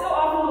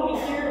often when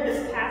we hear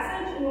this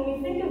passage and when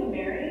we think of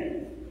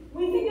Mary,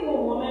 we think of a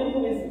woman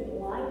who is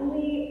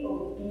blindly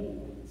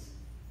obedient,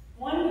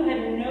 one who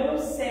had no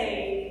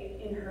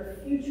say in her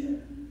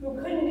future,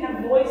 who couldn't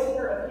have voiced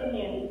her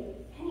opinion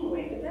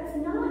anyway. But that's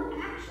not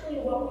actually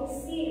what we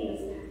see in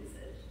this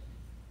passage.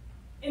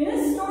 In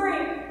this story,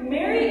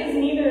 Mary is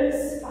neither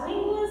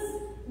spineless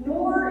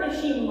nor is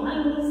she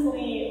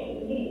mindlessly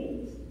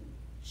obedient.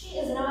 She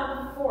is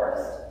not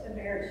forced to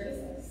bear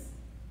Jesus.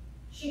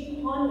 She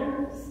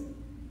ponders.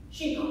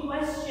 She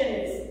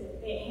questions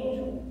the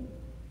angel.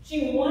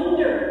 She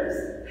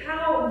wonders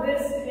how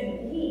this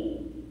could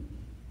be.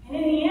 And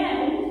in the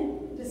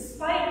end,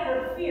 despite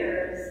her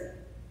fears,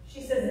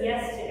 she says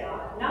yes to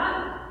God.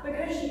 Not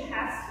because she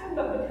has to,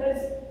 but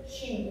because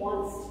she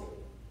wants to.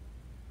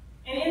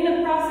 And in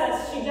the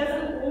process, she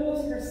doesn't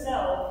lose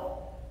herself,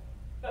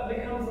 but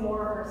becomes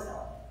more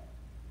herself.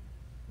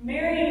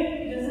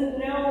 Mary doesn't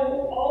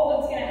know all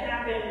that's going to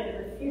happen in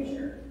her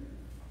future.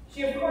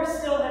 She, of course,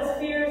 still has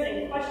fears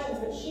and questions,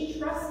 but she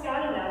trusts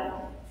God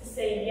enough to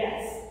say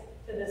yes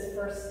to this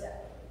first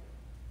step.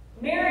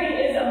 Mary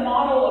is a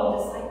model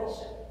of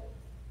discipleship.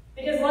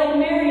 Because like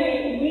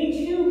Mary,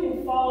 we too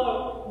can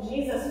follow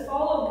Jesus,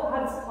 follow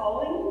God's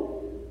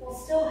calling, while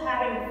still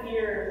having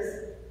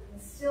fears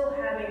and still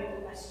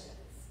having questions.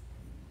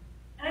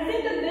 And I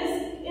think that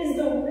this is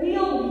the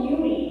real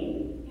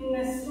beauty in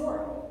this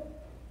story.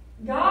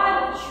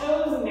 God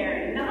chose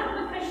Mary,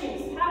 not because she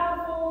was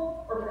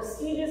powerful or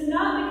prestigious,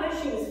 not because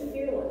she was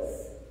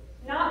fearless,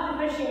 not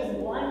because she was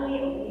blindly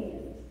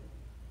obedient.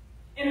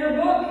 In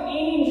her book,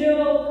 Amy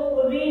Jill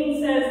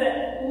Levine says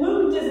that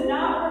Luke does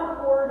not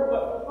record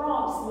what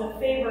prompts the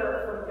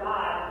favor from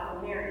God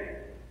for Mary.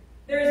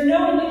 There is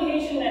no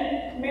indication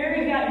that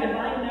Mary got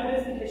divine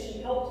notice because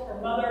she helped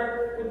her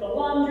mother with the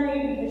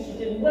laundry, because she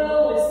did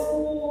well with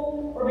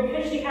school, or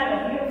because she had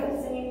a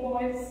beautiful singing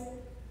voice.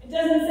 It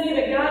doesn't say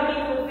that God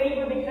gave her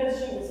favor because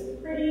she was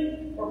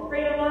pretty or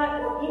prayed a lot,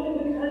 or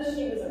even because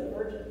she was a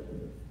virgin.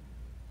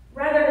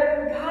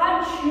 Rather,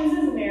 God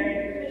chooses Mary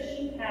because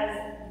she has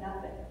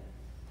nothing.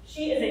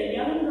 She is a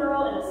young girl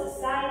a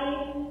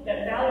society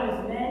that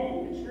values men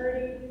in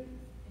maturity,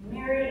 and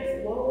Mary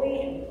is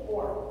lowly and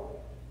poor.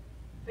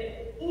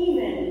 But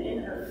even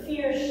in her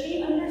fear,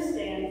 she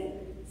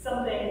understands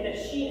something that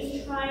she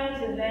is trying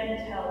to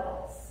then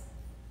tell us.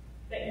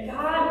 That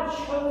God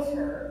chose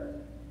her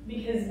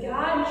because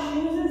God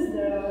chooses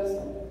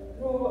those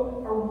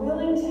who are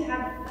willing to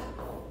have faith,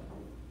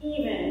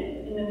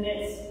 even in the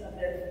midst of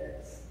their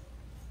fears.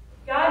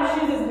 God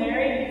chooses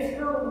Mary because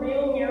her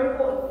real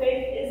miracle of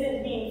faith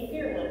isn't being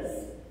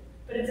fearless,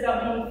 but it's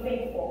about being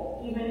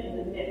faithful, even in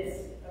the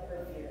midst of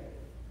her fear.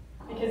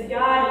 Because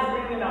God is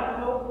bringing about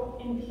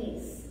hope and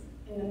peace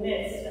in the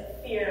midst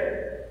of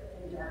fear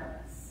and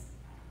darkness.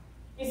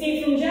 You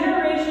see, from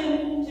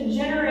generation to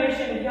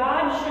generation,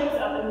 God shows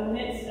up in the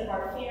midst of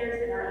our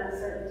fears and our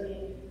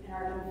uncertainty and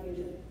our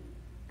confusion.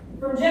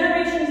 From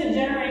generation to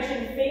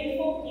generation,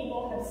 faithful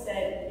people have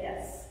said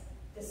yes,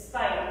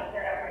 despite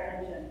their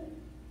apprehension.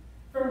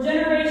 From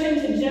generation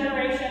to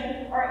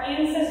generation, our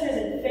ancestors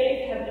in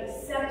faith have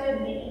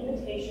accepted the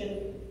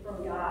invitation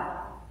from God.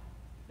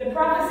 The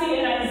prophecy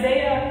in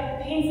Isaiah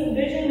paints a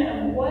vision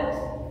of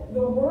what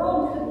the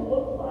world could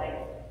look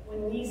like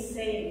when we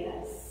say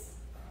yes.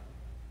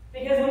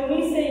 Because when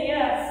we say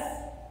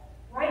yes,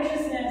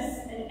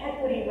 righteousness and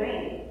equity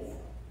reigns.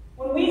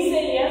 When we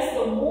say yes,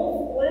 the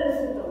wolf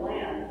lives with the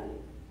lamb.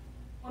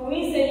 When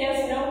we say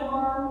yes, no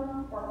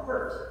harm or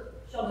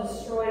hurt shall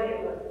destroy the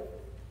earth.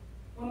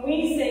 When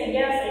we say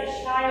yes,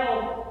 a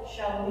child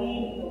shall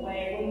lead the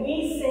way. When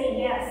we say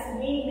yes,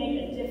 we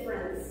make a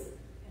difference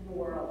in the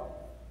world.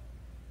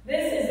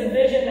 This is the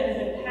vision that has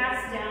been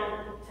passed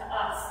down to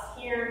us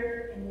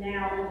here and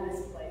now in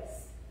this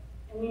place.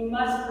 And we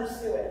must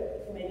pursue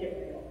it to make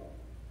it real.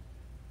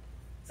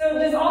 So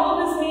does all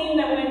of this mean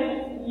that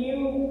when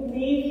you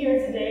leave here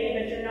today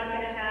that you're not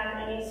going to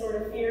have any sort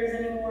of fears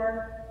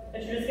anymore?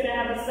 That you're just going to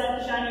have a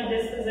sunshiny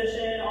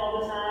disposition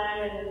all the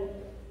time and,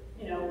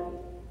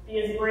 be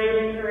as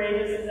brave and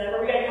courageous as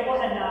ever? We got a couple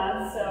head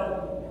nods,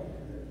 so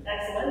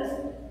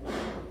excellent.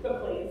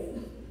 But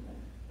please,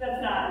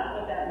 that's not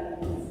what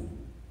that means.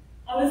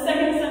 On the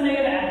second Sunday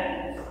of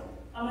Advent,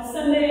 on the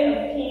Sunday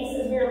of peace,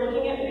 as we are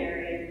looking at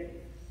Mary,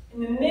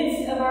 in the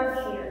midst of our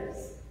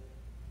fears,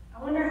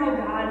 I wonder how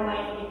God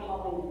might be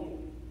calling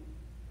you.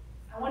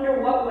 I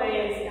wonder what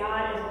ways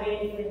God is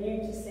waiting for you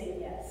to say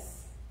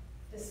yes,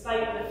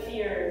 despite the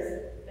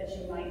fears that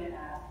you might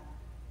have.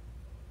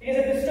 Because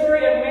if the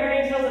story of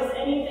Mary tells us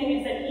anything,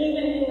 it's that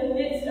even in the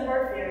midst of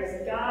our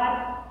fears,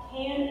 God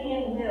can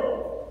and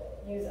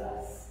will use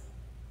us.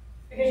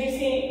 Because you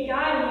see,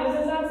 God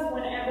uses us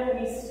whenever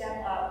we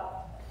step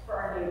up for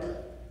our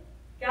neighbor.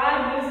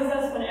 God uses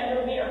us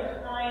whenever we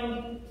are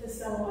kind to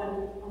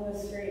someone on the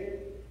street.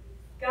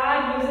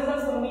 God uses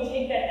us when we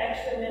take that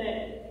extra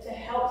minute to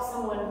help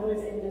someone who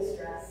is in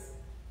distress.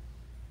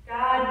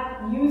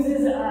 God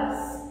uses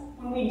us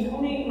when we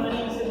donate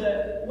money to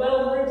the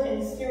Well-Root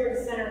and Stewart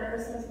Center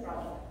Christmas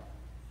Project.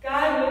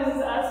 God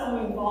uses us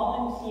when we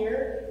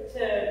volunteer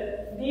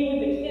to be with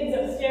the kids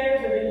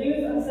upstairs or the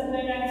youth on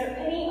Sunday nights or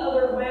any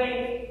other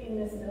way in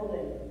this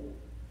building.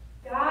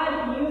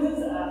 God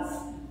uses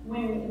us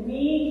when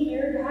we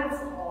hear God's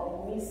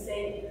call and we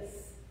say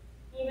this,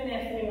 even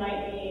if we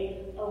might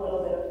be a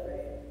little bit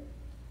afraid.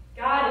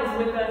 God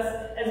is with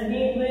us as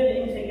we live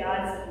into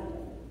God's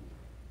kingdom.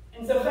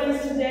 And so,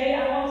 friends, today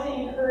I want to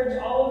encourage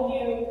all of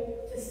you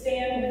to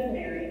stand with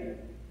Mary.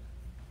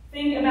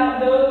 Think about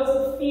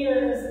those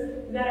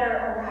fears that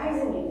are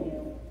arising in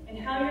you and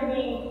how you're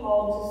being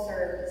called to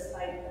serve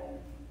despite them.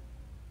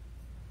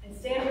 And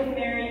stand with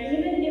Mary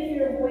even if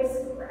your voice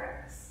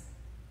cracks.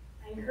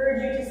 I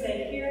encourage you to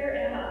say, "Here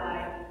am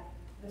I,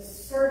 the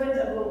servant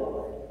of the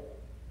Lord.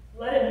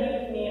 Let it be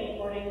with me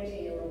according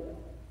to your will."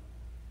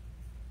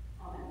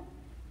 Amen.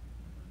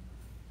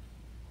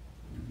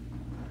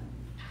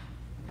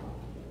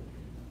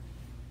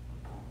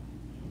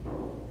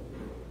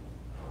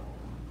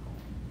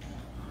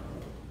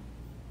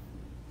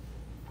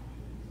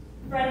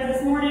 Friends,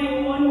 this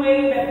morning, one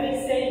way that we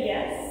say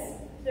yes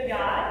to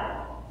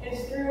God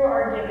is through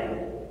our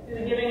giving, through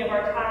the giving of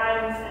our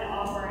tithes and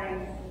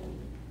offering.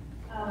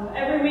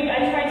 Every week,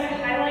 I try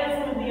to highlight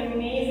some of the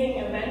amazing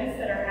events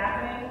that are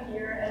happening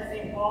here at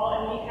St. Paul,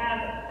 and we have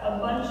a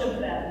bunch of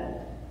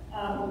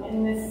them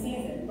in this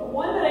season. But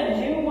one that I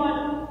do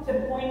want to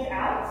point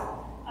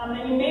out,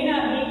 that you may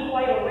not be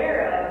quite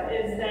aware of,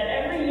 is that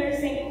every year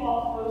St.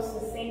 Paul hosts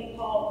the St.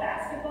 Paul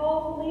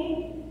Basketball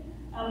League.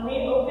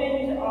 We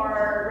opened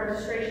our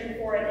registration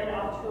for it in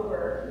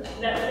October.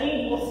 That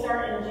league will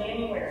start in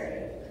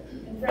January.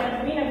 And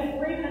friends, we have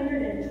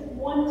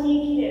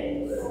 320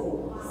 kids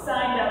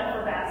signed up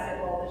for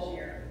basketball this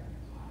year.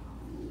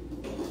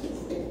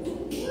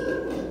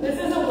 This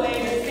is a way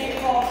that St.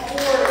 Paul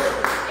pours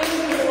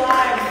into the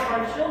lives of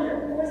our children,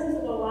 pours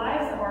into the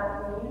lives of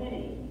our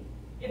community.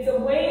 It's a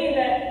way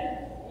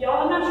that,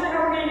 y'all, I'm not sure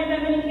how we're going to get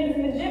that many kids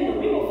in the gym, but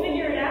we will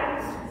figure it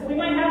out. So we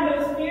might have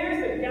those fears,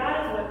 but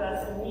God is with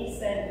us, and we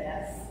said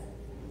yes.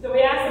 So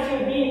we ask that you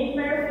would be in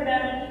prayer for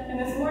them. And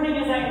this morning,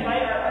 as I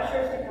invite our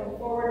ushers to come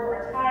forward,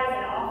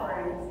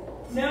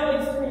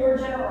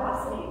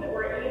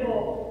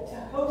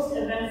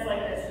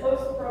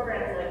 host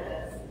programs like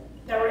this,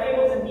 that we're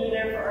able to be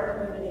there for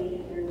our community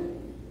and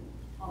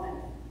amen.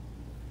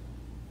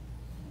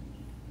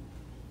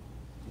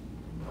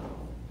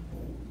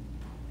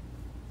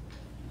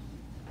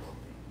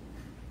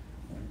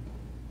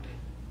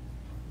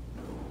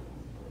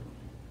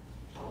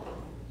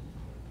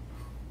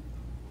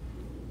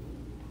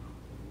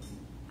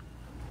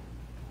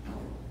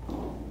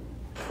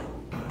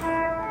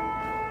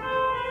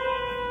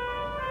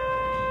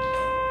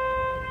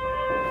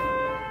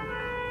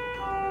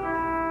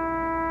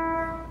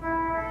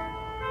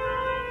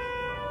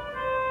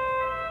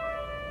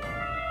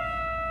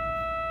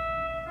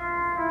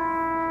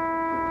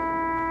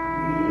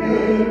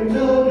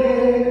 Angel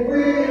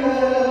Gabriel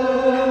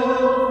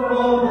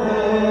from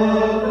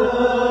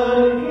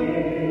heaven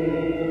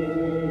came.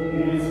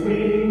 His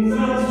wings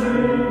are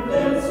strength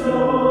and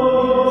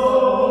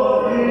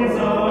snow, his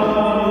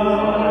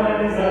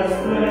eyes as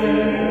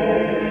flame.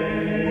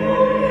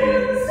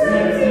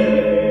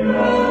 Setting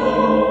the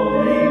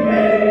holy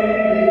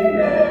maiden,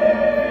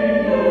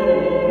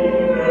 holy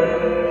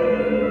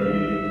Mary,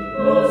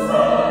 most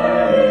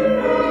high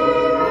in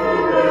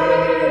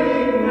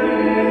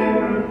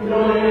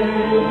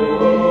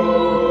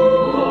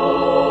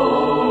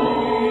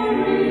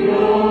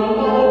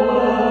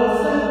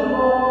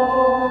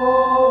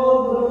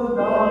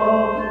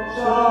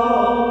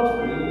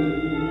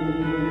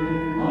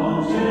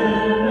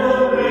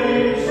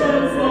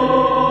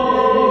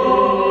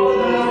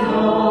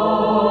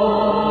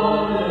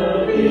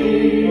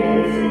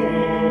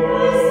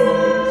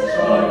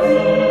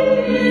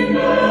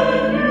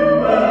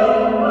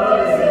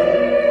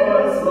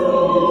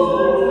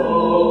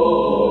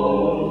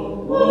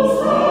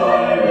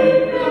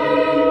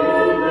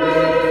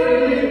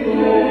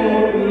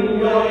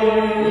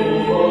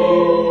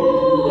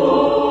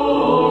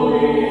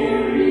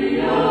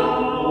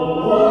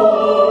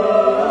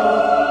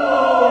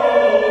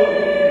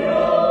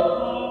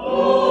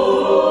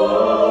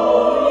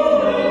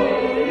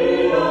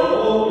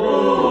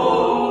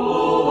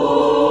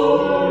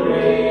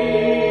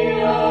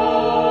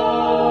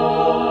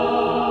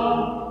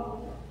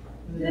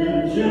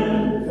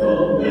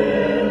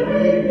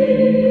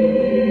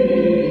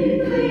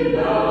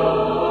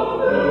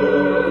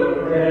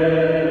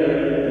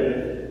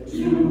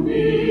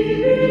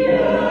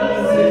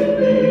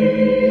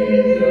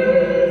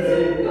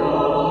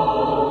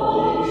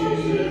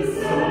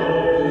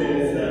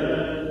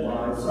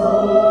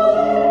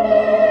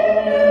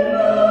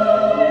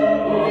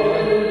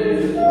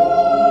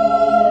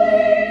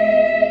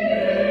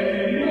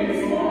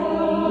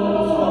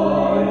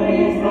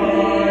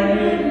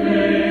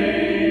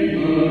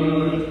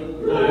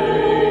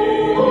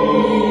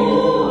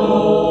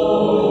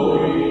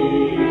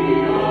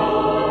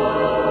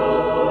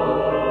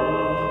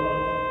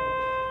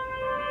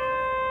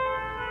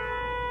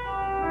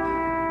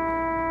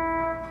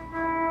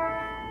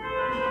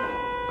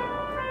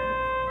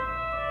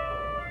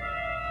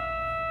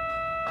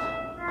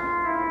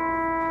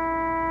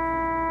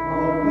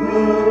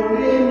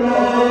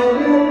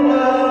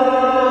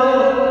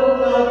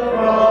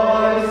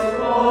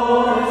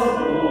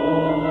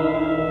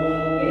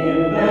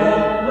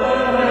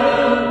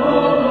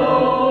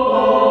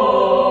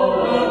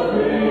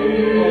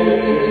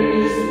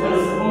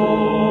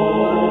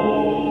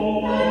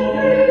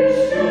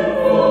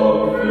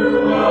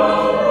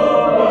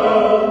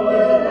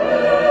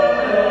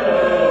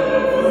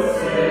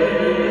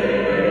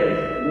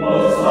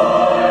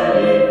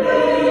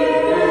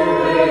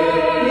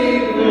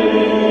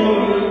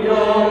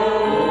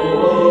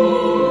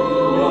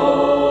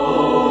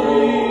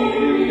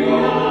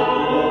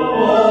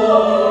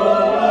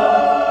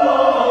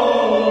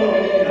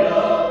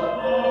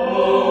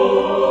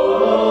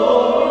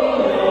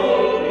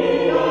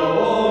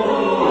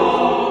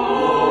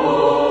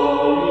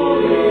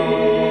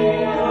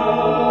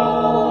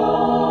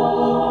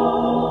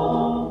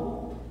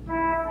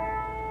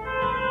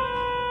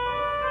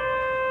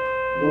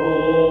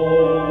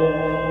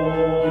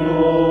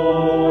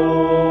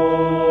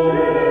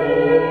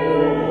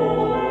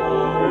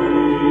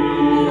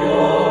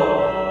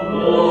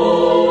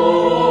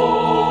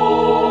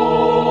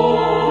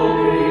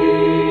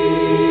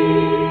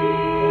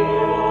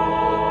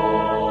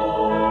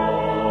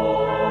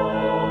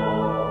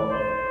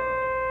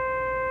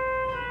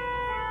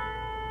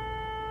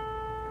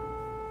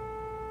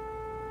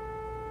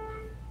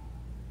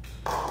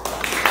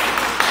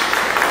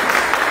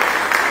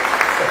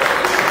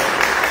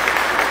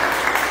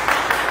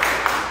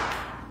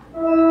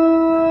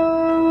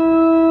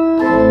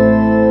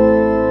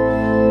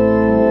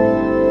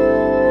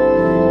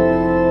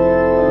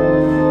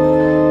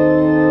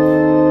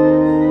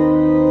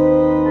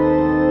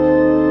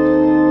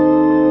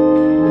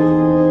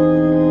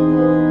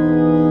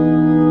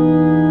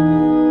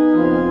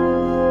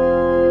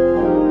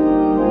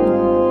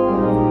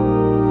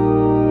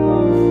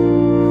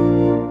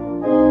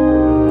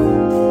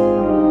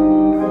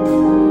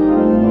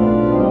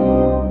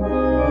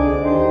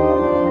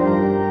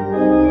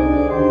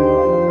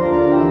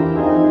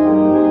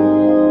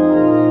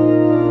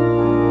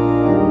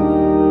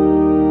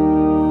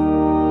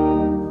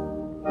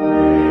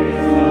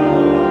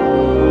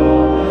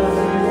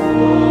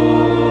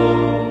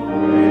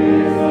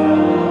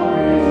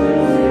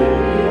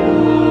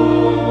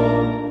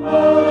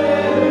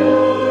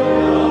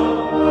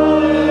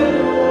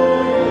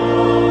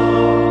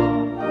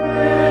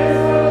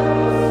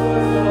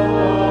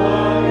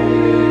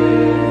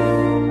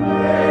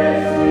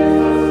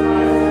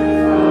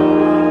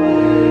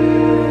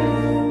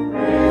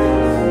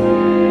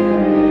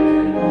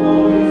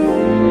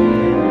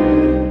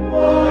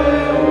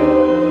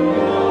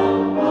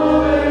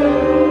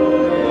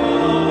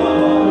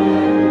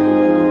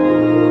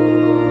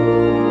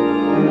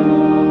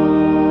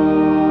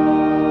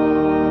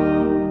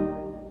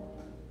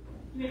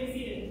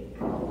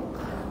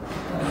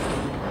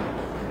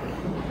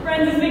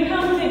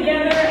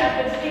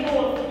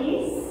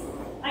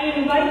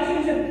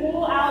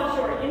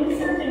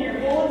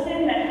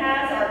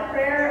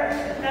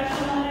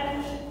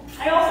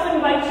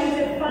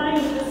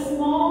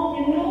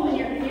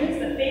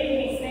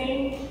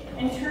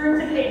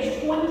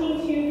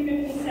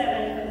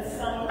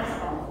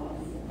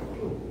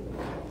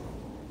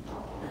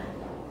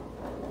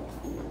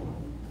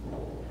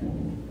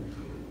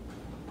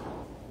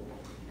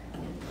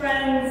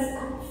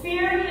Friends,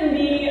 fear can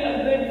be a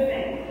good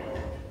thing.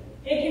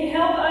 It can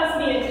help us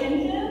be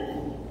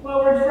attentive while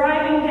we're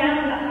driving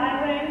down the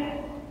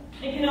highway.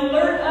 It can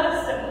alert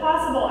us to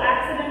possible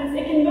accidents.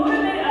 It can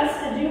motivate us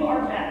to do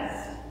our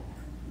best.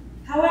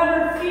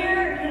 However,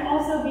 fear can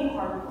also be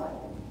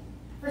harmful.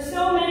 For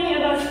so many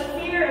of us,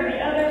 fear of the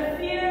other,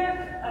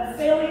 fear of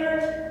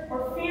failure,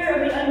 or fear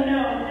of the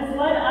unknown has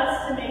led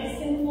us to make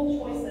sinful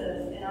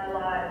choices in our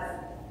lives.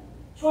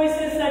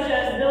 Choices such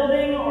as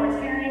building or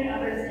tearing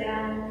others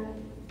down.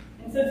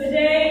 And so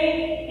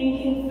today,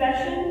 in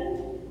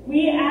confession,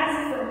 we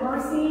ask for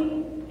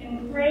mercy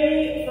and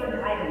pray for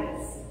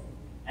guidance.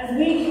 As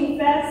we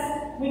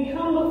confess, we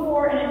come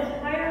before an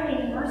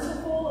entirely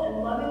merciful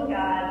and loving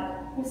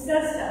God who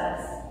says to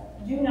us,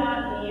 "Do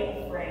not be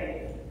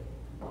afraid."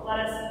 Let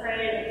us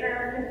pray the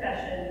prayer of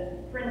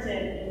confession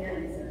printed in your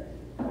insert.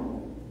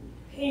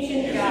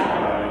 Patient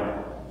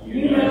God,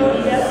 you know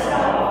just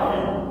how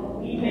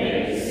often we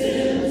make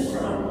decisions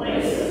from a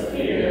place of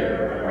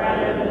fear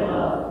rather than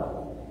love.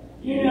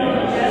 You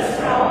know just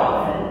how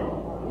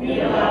often we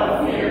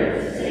allow fear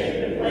to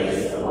take the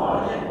place of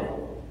logic,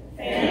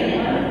 fanning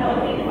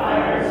unhealthy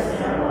fires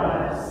in our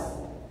lives.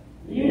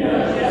 You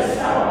know just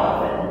how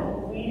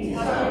often we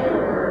tuck your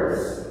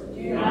words,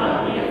 "Do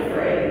not be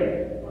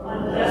afraid,"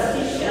 on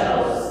dusty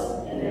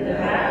shelves and in the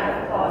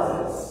back of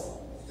closets,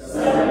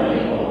 stubbornly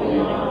holding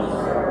on to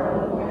our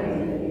own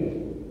point of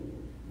view.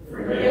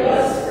 Forgive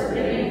us for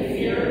giving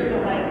fear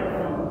the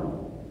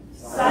microphone.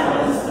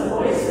 Silence the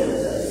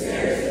voices of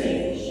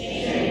scarcity,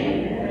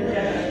 shame, and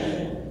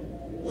rejection,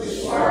 which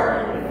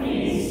spark and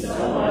feed so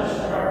much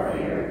of our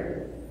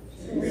fear.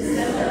 To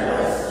recenter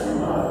us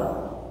in love.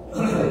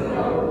 With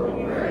hope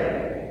we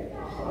pray.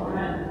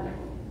 Amen.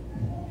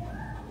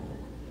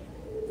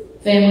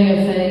 Family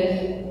of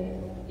faith,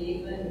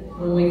 even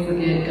when we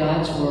forget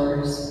God's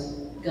words,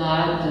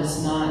 God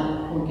does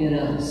not forget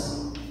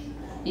us.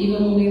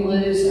 Even when we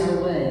lose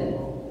our way,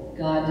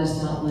 God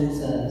does not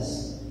lose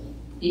us.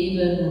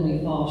 Even when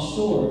we fall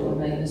short or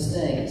make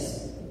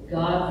mistakes,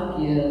 God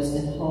forgives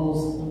and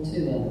holds on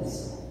to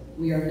us.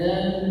 We are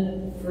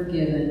known,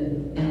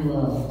 forgiven, and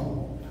loved.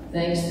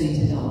 Thanks be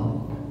to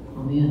God.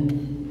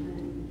 Amen.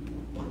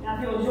 Now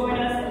if you will join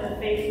us in the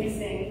faith we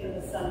sing for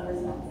the Son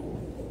responses.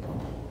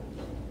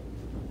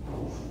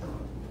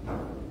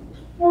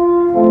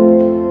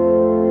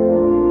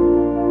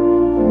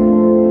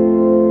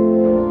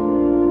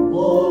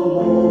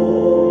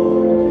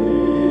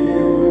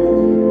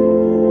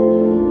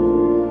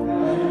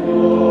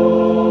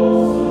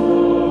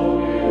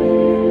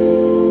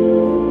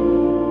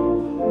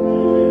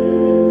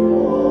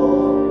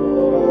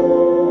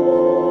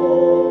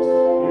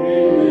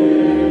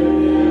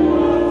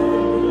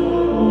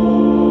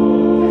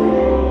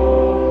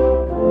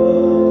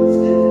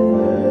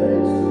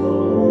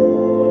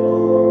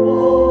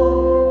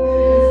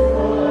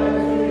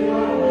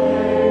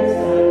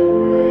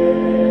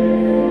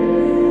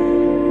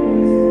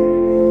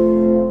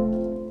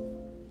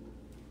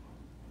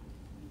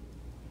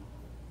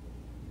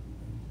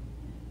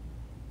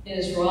 It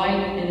is right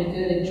and a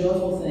good and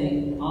joyful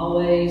thing,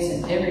 always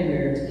and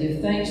everywhere, to give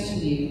thanks to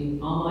you,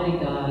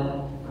 Almighty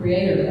God,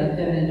 Creator of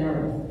heaven and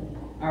earth.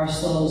 Our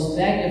souls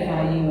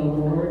magnify you, O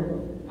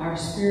Lord. Our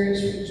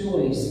spirits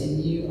rejoice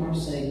in you, our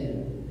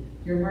Savior.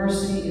 Your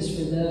mercy is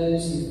for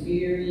those who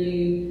fear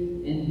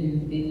you and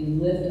you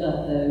lift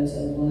up those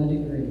of low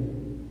degree.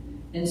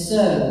 And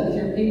so, with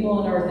your people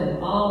on earth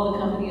and all the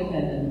company of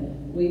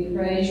heaven, we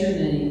praise your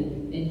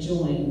name and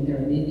join their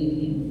unending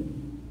hymn.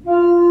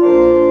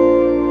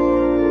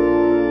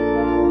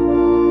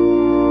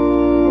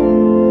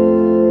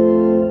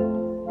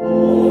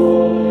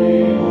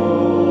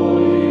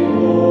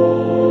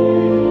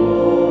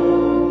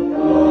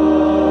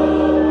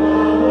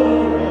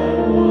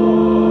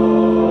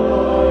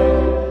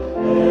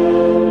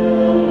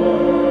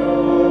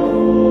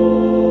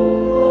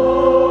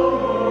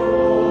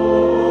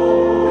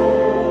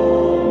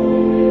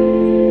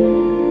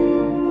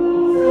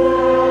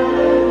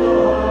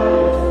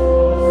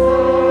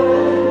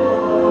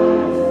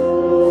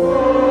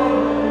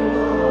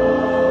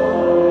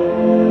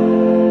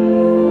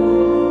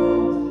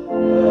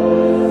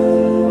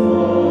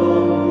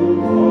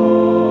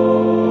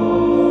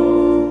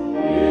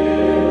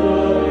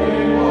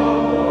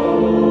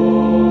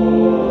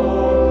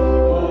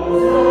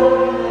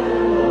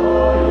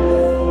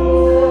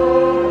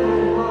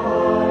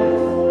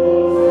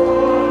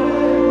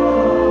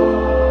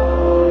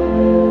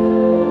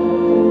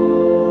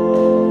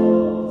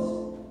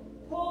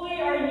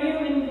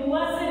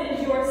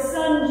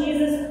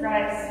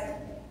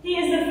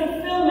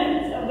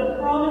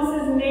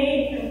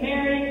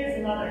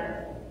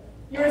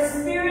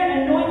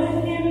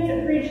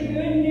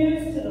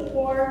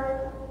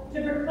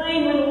 To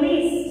proclaim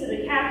release to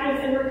the captives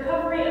and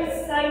recovery of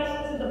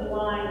sight to the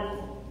blind,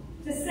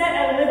 to set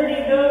at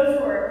liberty those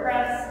who are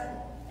oppressed,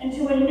 and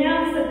to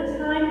announce that the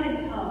time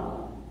had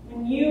come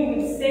when you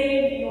would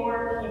save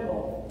your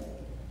people.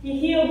 He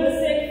healed the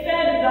sick,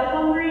 fed the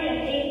hungry,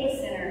 and ate with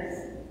sinners.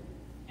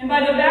 And by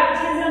the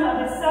baptism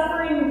of his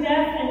suffering,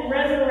 death, and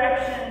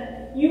resurrection,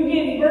 you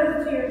gave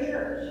birth to your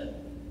church,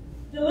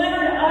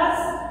 delivered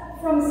us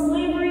from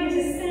slavery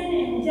to sin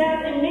and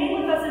death, and made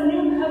with us a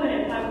new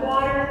covenant by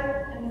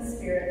water and the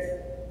Spirit.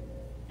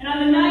 And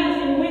on the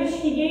night in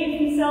which he gave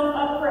himself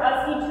up for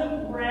us, he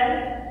took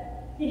bread.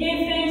 He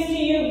gave thanks to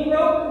you,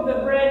 broke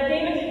the bread,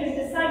 gave it to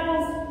his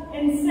disciples,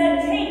 and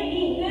said, "Take,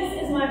 eat,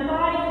 this is my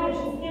body, which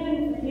is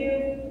given for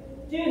you.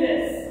 Do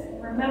this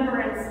in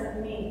remembrance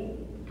of me."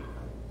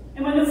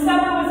 And when the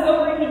supper was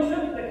over, he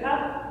took the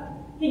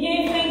cup. He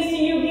gave thanks to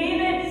you,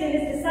 gave it to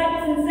his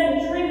disciples, and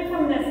said, "Drink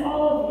from this,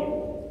 all of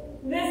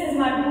you. This is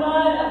my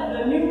blood of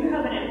the new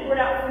covenant, poured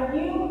out for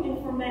you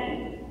and for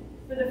many,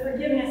 for the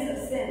forgiveness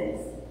of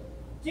sins.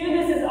 Do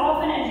this as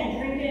often as you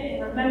drink it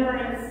in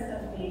remembrance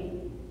of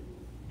me."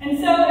 And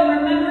so, in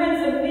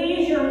remembrance of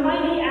these, your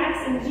mighty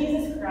acts in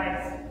Jesus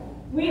Christ,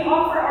 we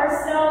offer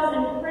ourselves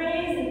in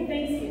praise and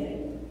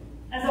thanksgiving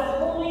as a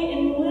holy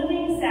and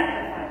living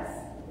sacrifice,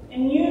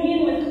 in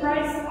union with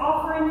Christ's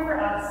offering for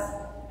us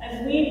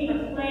as we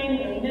proclaim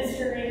the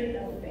mystery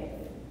of faith.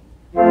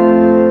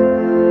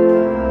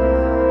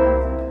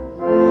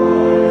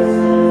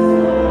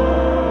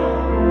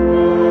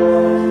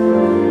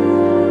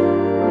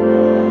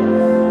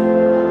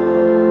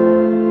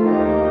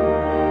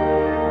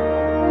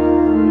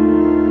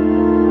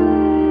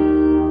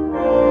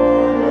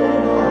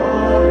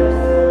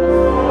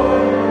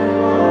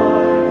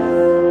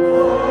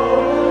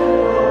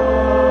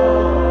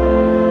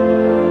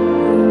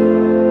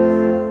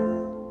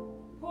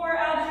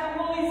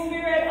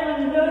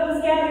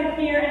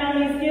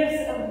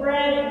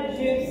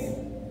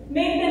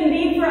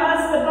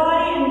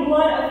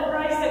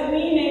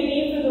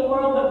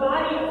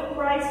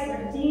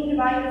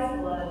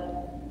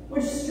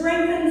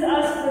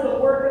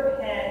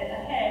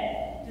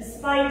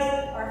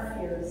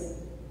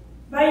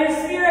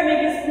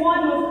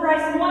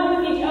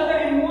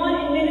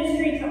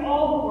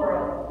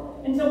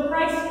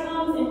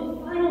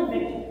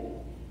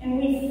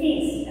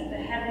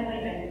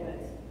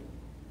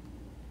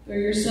 For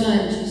your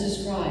Son,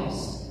 Jesus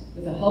Christ,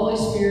 with the Holy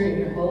Spirit of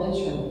your holy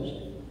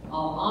church,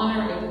 all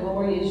honor and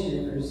glory is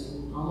yours,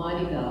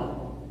 Almighty God,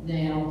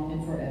 now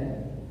and forever.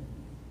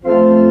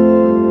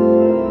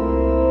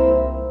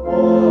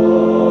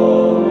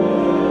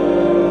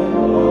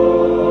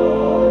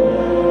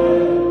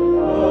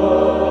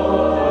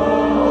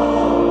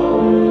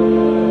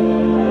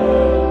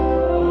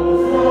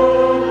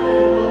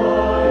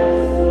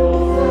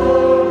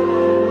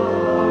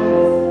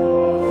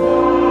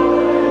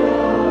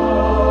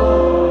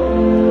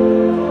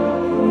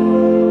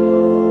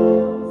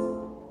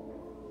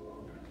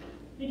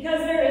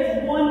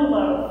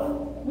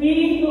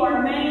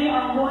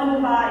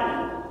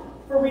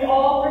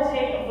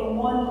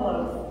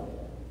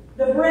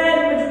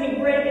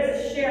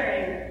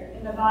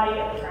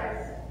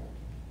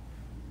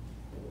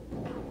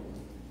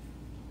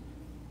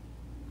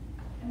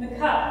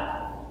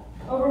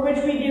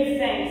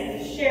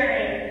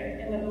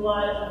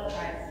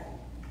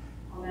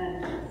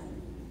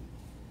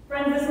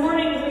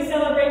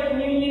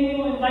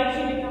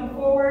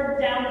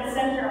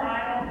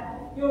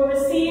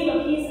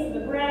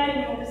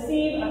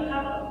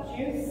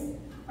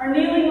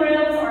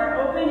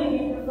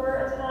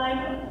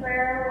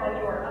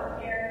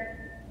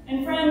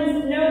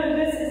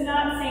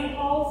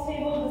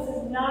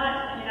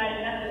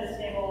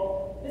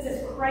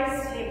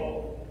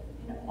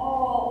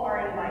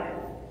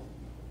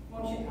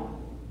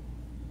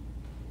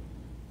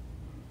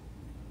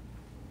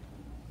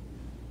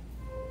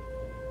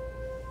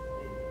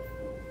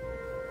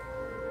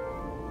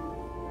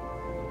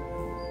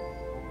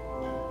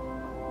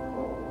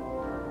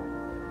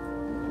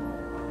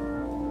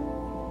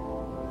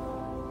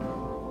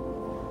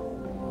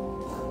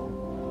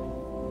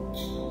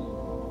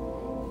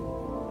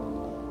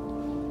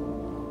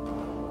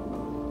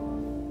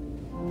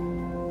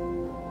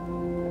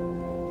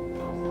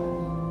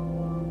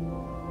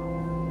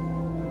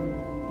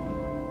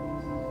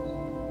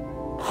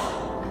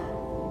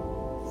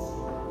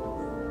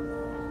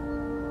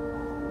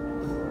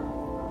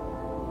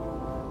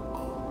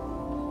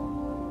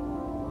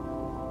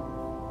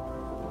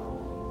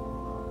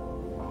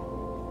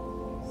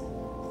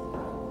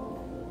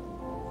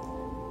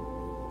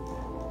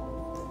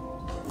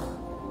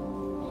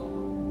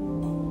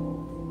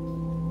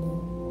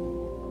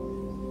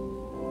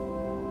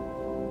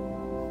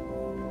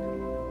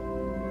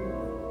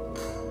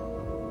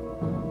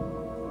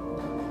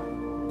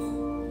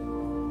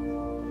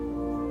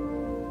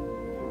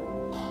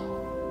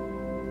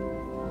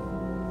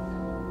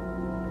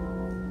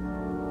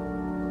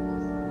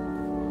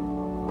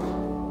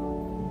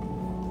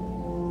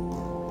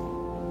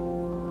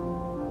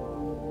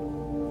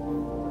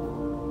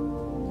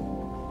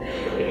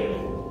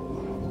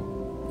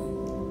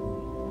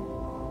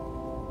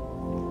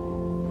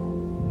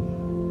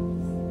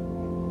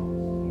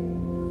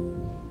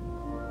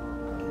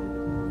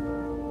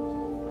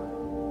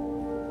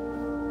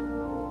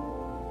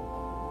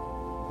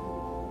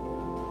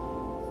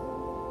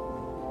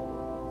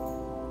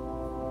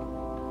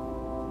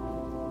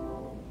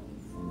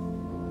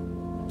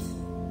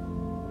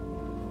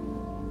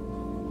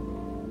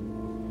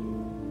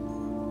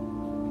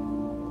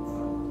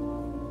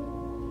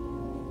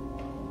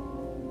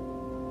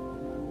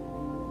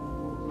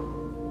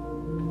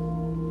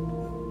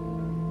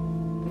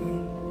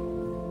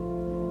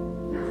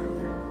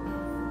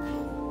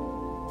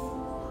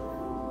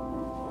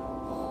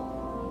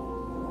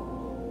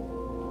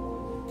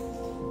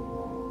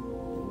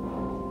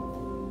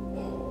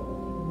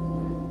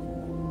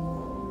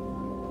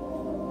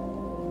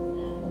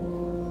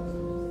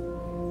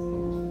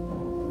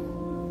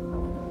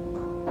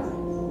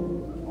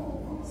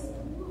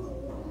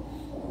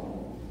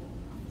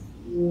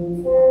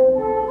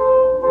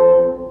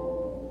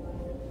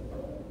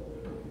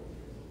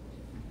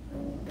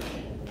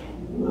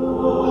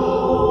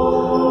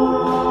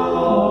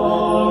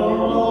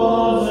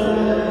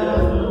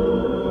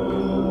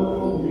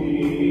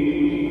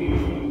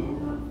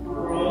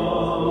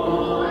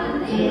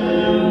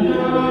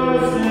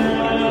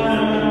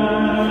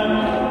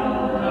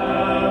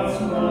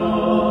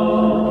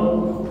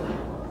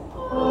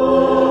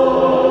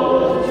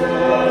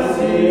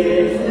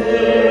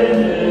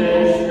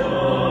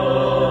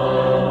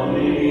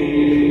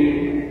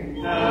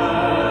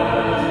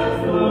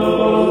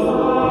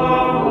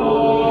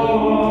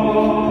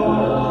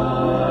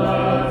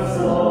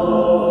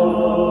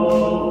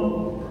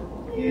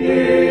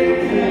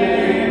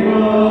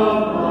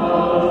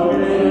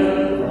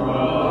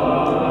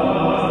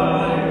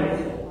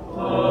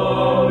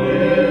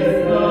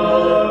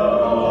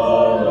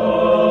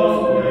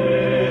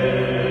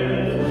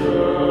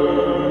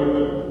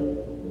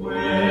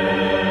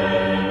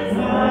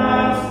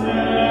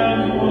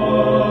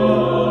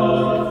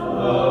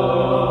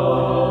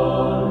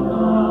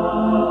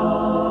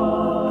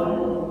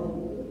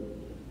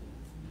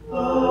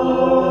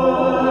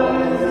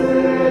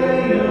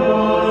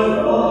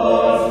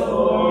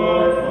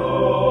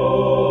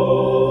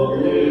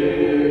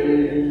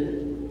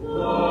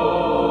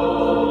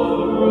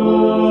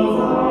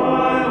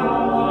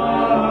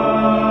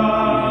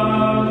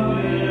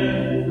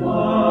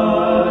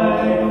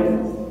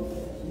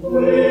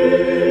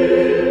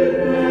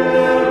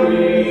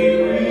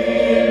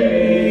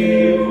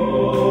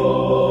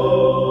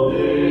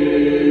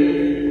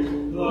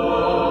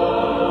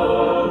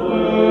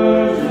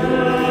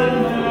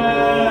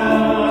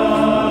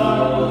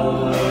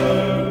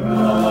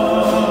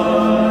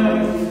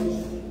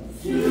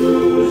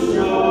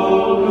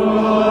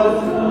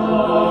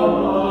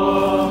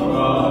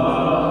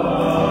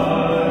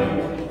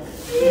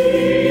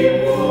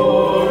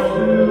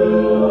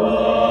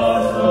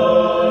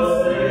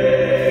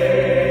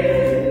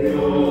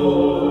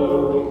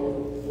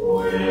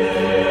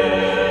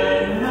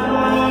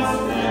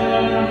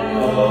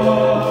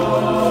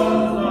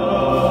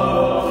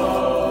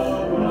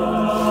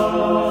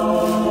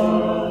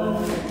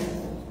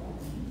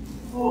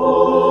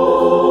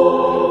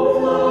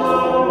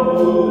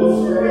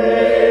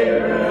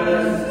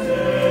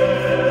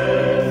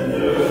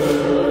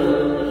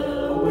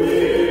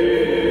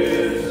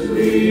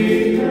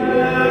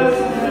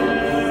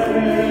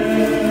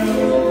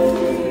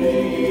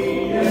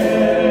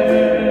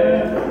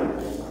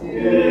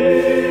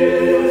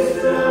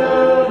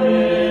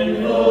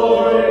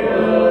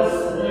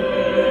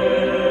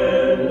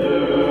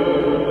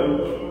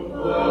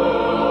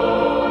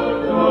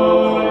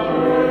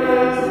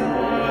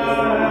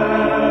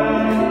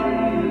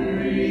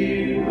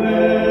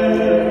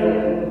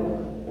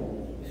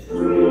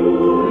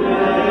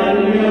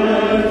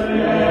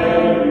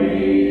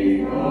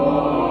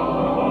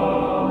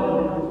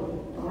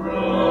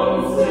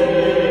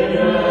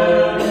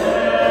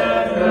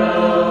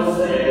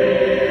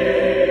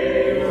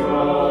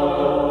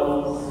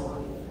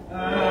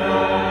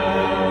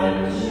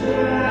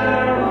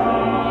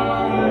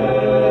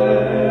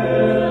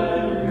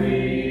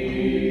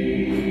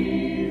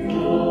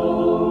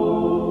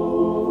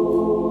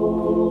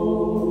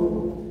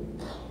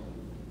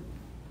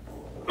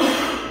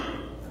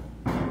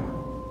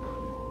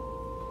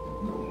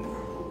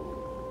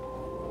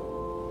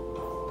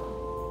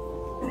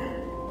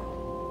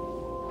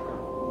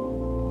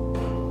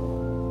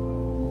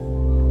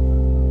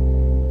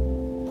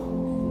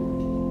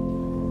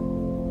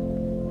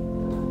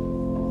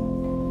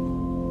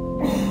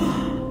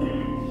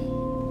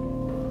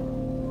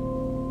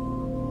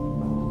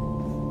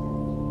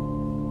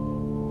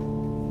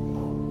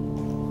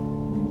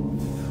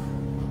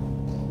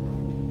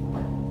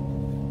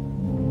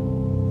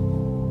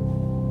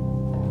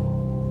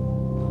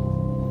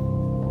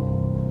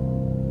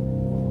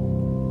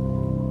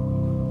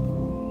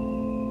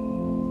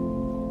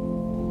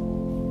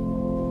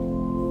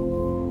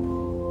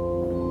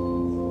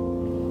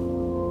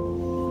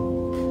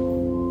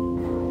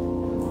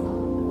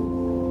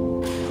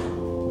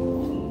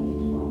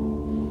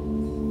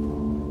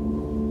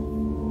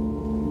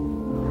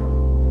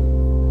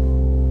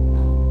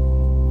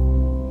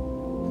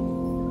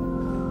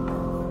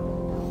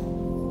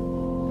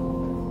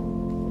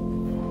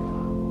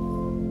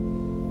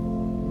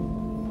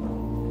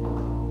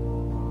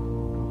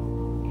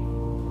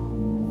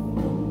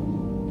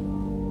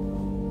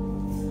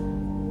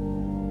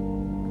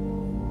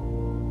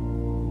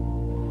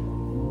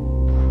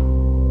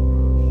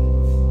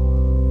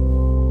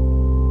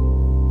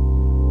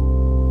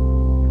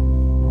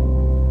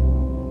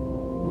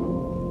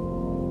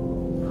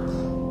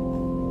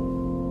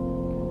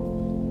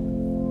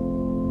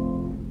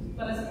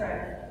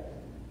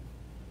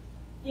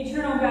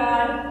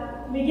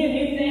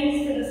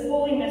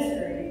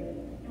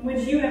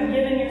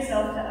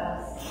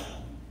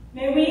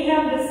 May we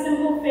have the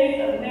simple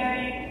faith of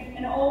Mary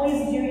and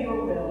always do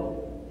your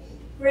will.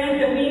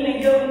 Grant that we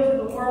may go into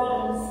the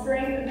world in the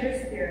strength of your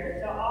Spirit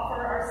to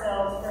offer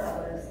ourselves for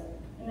others.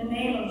 In the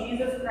name of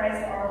Jesus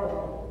Christ our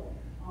Lord.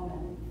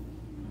 Amen.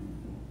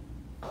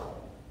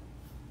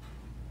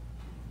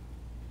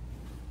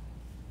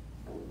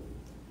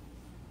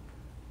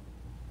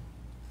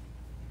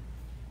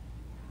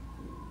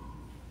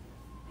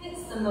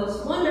 It's the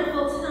most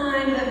wonderful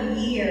time of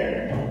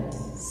year.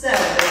 So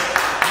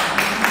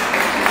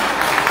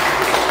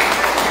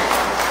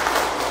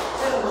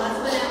lots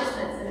of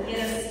announcements. And to get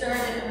us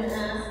started, I'm going to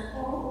ask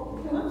Paul,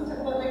 come on, talk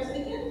about next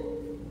weekend.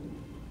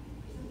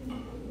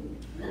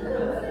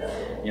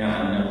 Yeah, I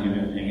don't know if you've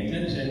been paying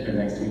attention, but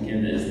next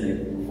weekend is the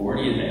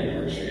 40th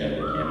anniversary of the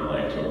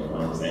Candlelight Tour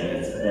Farms, and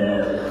it's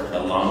been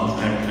a long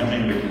time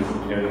coming because of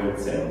COVID,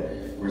 so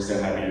we're so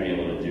happy to be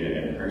able to do it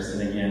in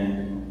person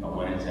again. I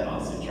wanted to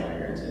also draw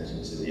your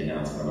attention to the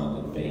announcement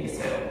about the bake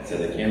sale. So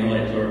the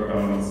Candlelight Tour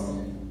Farms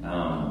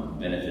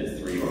benefits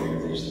 3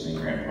 organizations in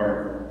Grant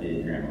Park: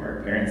 the Grant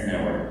Park Parents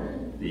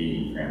Network,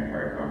 the Grant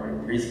Park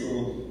Cooperative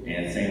Preschool,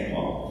 and St.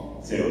 Paul.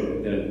 So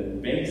the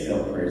bake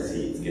sale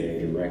proceeds go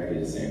directly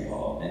to St.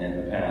 Paul, and in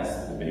the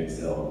past, the bake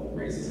sale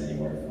raises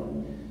anywhere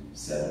from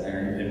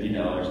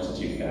 $750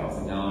 to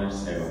 $2,000.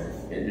 So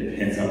it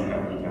depends on how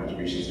many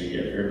contributions we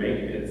get for a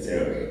bake pit.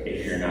 So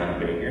if you're not a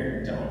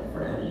baker, don't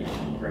fret. You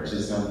can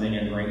purchase something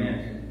and bring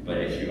it. But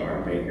if you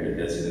are a baker,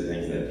 those are the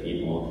things that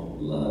people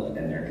love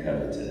and they're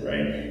coveted,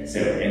 right?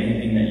 So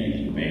anything that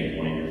you can bake,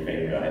 one of your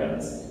favorite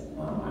items.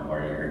 I've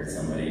already heard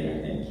somebody,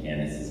 I think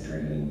Candace is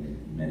bringing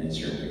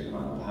miniature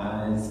pecan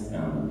pies.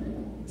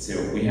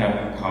 So we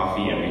have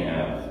coffee and we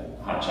have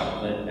hot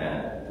chocolate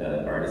at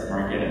the artist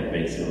market, and the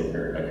bake sale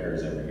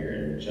occurs over here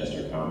in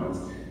Chester Commons.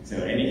 So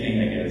anything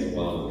that goes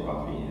well with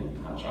coffee and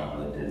hot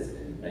chocolate is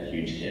a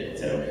huge hit.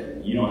 So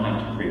you don't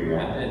have to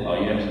pre-wrap it. All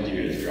you have to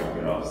do is drop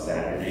it off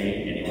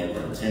Saturday, anywhere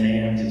from 10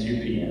 a.m. to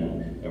 2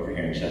 p.m. over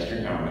here in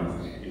Chester Commons.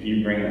 If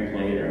you bring a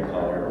plate or a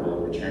platter,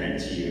 we'll return it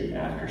to you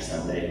after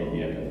Sunday. It'll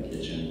be up in the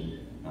kitchen.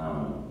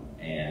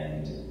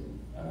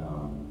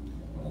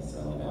 What else is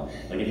all about?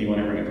 Like if you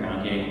want to bring a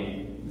pound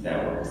cake,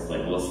 that works.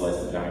 Like we'll slice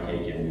the pound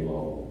cake and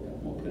we'll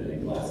put it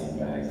in glassine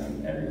bags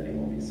and everything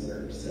will be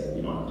served. So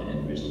you don't have to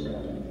individually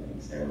wrap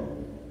anything. So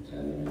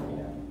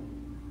yeah.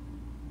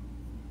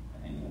 I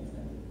think that's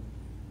it.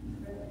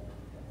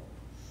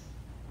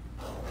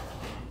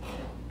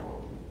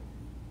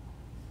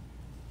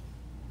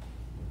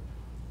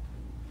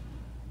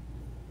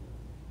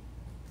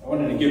 I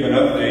wanted to give an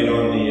update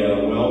on the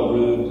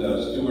Well-Root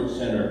Stewart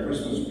Center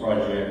Christmas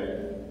project.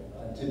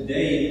 To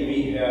date,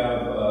 we have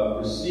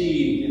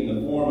received in the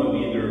form of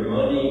either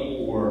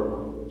money or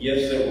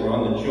gifts that were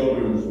on the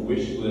children's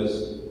wish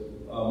list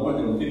more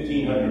than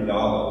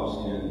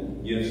 $1,500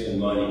 in gifts and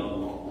money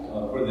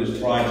for this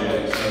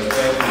project. So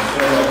thank you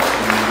so much for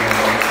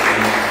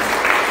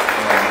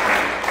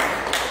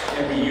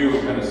your every year we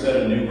kind of set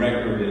a new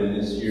record, and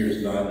this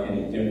year's not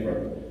any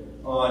different.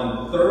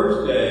 On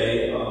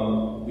Thursday,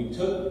 we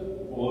took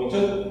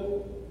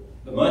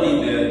the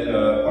money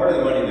that, part of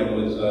the money that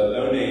was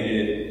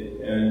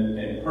donated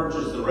and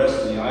purchased the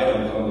rest of the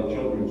items on the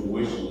children's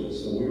wish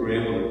list. So we were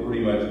able to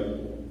pretty much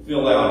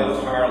fill out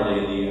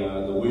entirely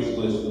the wish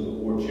list of the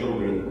 4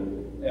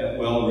 children at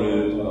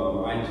Well-Root.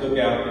 I took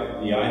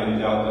out the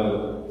items out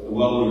of the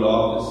Well-Root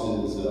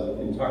offices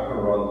in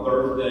Tucker on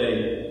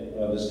Thursday.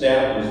 The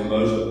staff was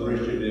most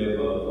appreciative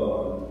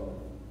of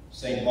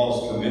St.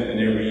 Paul's commitment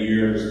every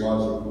year to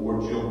sponsor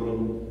 4 children,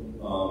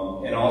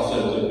 and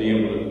also to be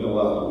able to fill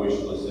out the wish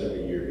list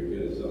every year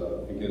because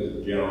of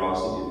the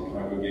generosity of the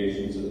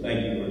congregation. So thank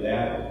you for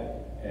that.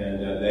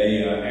 And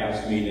they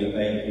asked me to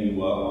thank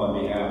you on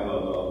behalf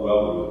of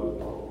Well-Root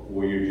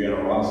for your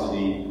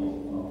generosity.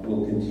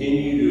 We'll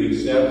continue to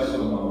accept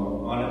some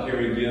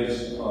monetary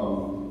gifts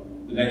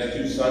the next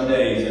 2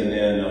 Sundays, and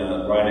then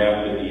right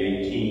after the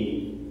 18th,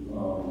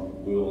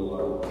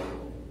 we'll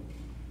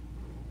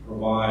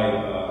provide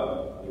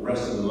the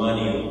rest of the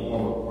money in the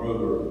form of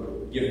Kroger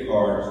gift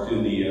cards to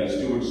the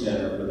Stewart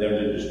Center for them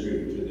to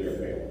distribute to their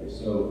families.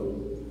 So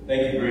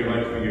thank you very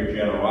much for your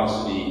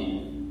generosity.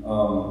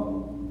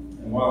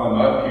 And while I'm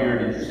up here,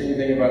 did you say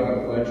anything about the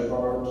pledge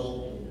cards?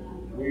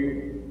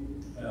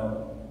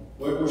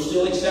 We're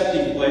still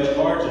accepting pledge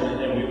cards,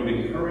 and we would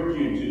encourage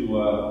you to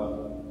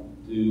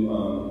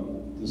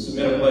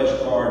submit a pledge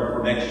card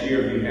for next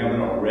year if you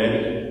haven't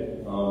already.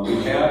 We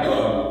have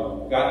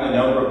gotten a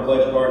number of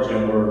pledge cards,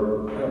 and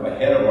we're kind of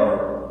ahead of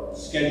our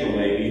schedule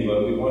maybe,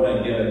 but we want to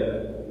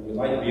we'd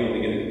like to be able to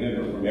get a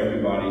commitment from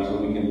everybody so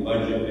we can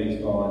budget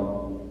based on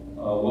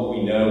what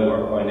we know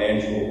our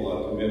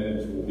financial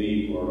commitments will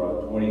be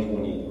for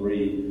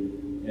 2023.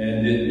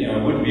 And I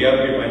wouldn't be up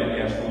here if I didn't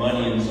ask for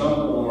money in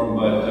some form,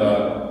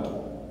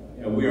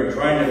 but we are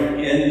trying to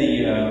end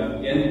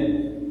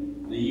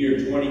the year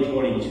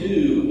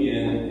 2022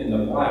 in the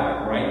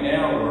black. Right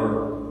now,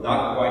 we're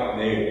not quite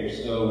there.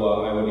 So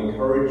I would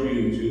encourage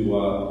you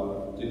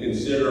to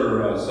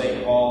consider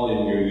St. Paul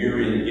in your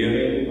year-end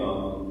giving.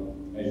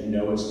 As you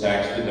know, it's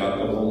tax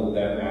deductible if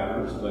that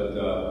matters, but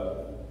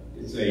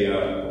it's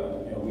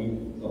a,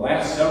 the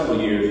last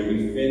several years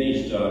we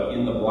finished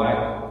in the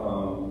black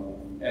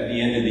at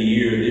the end of the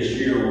year. This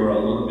year we're a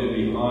little bit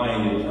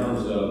behind in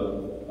terms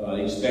of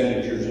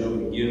expenditures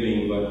of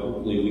giving, but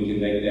hopefully we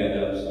can make that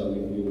up. So if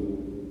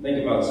you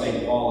think about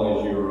St. Paul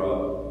as you're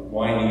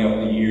winding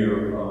up the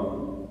year,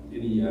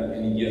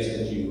 any gifts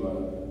that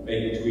you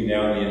make between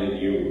now and the end of the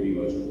year would be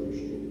most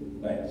appreciated.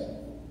 Thanks.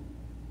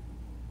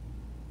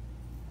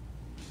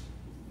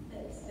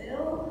 Thanks,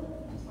 Bill.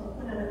 I just want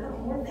to point out a couple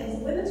more things.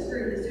 The women's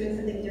group is doing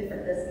something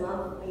different this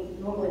month. We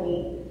normally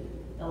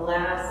meet the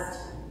last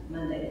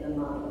Monday of the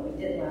month, but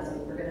we did last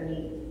week. We're going to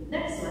meet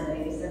next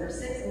Monday, December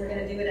 6th, and we're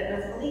going to do it at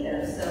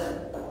Mescalito.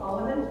 So all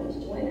of them,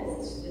 please join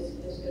us.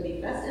 It's going to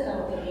be festive. I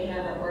don't think we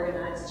have an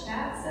organized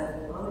chat, so if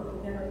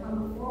you've never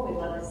come before, we'd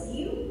love to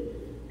see you.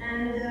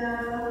 And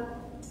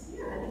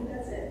yeah, I think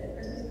that's it. The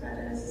Christmas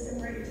project is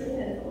December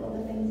 18th, and all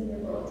the things in your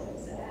world.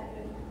 So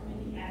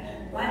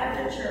right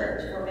after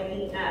church, we're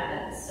making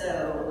Advent.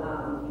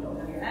 So you don't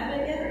have your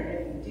Advent yet, or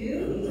if you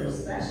do, these are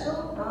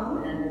special.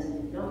 Come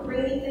and don't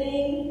bring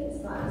anything.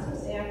 It's fun. So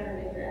stay after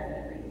and make your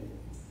Advent reading.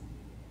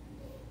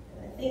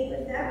 And I think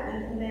with that, we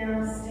can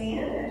now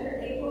stand after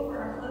April for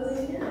our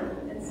closing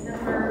hymn. It's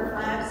number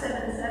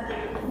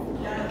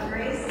 577. God of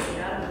Grace,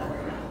 God of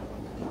Glory.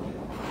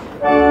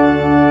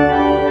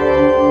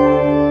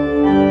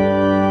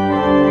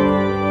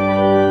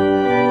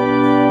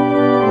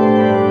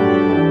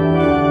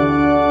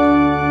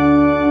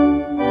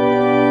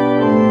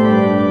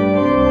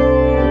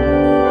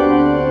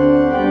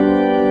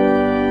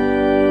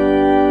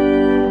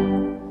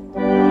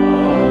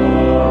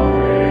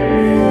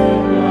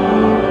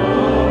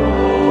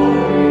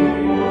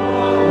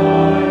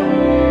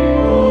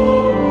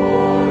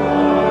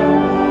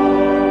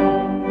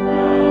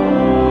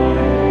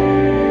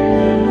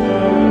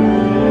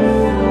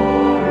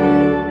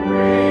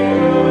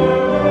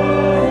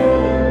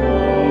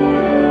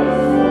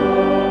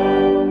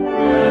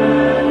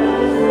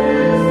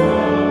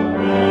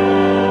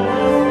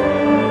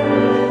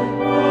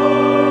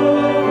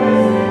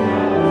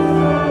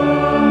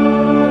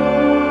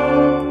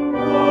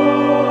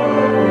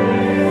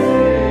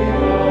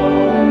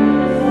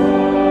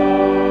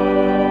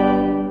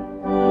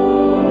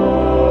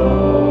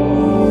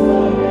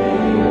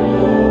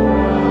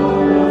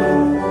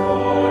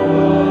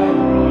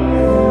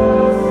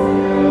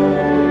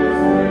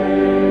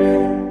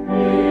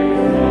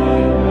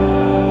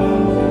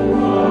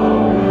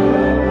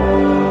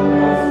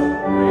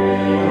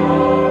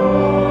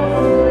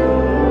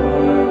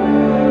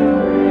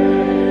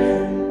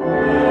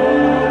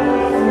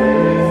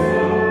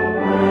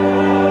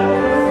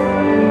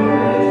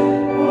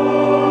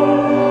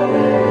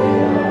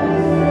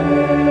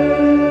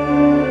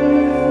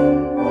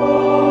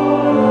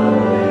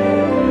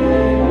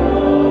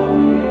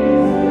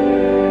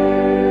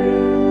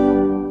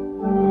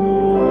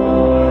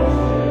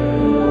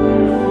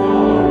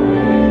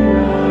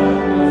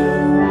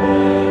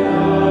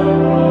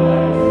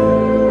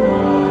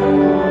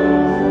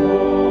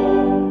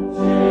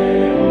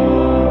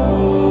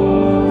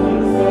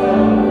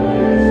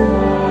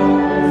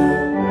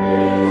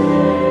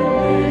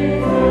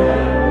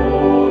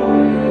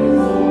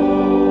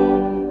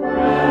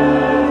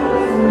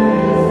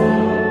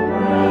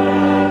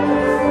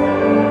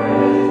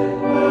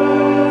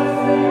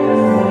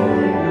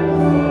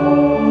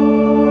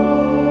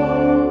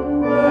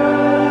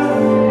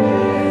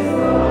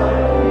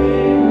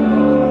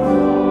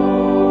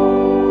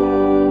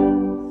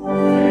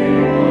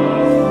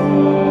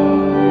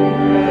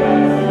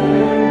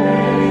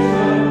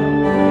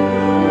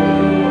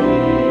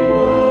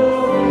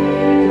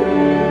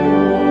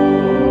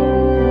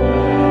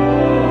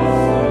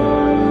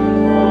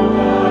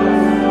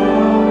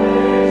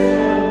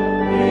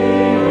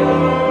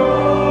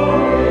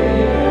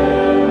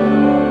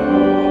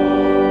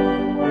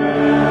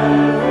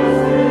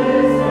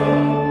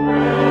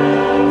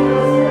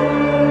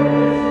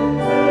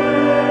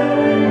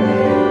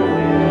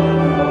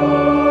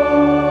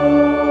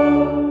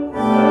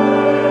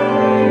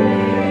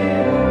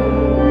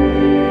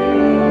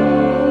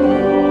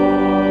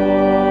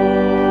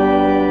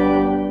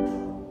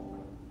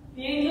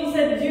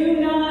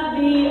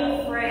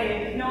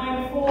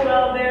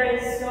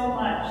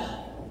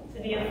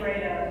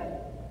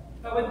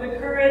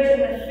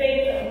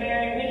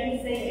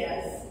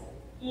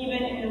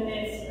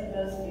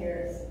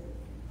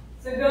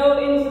 So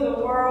go into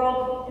the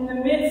world in the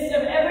midst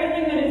of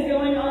everything that is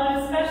going on,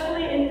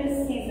 especially in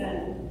this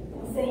season,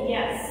 and say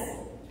yes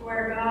to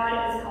where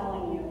God is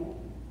calling you,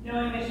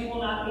 knowing that you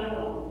will not be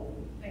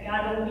alone, that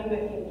God will be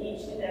with you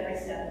each and every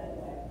step of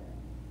the way.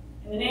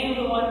 In the name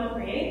of the one who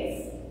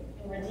creates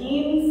and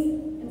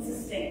redeems and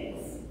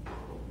sustains,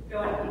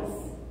 go in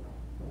peace.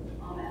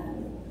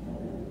 Amen.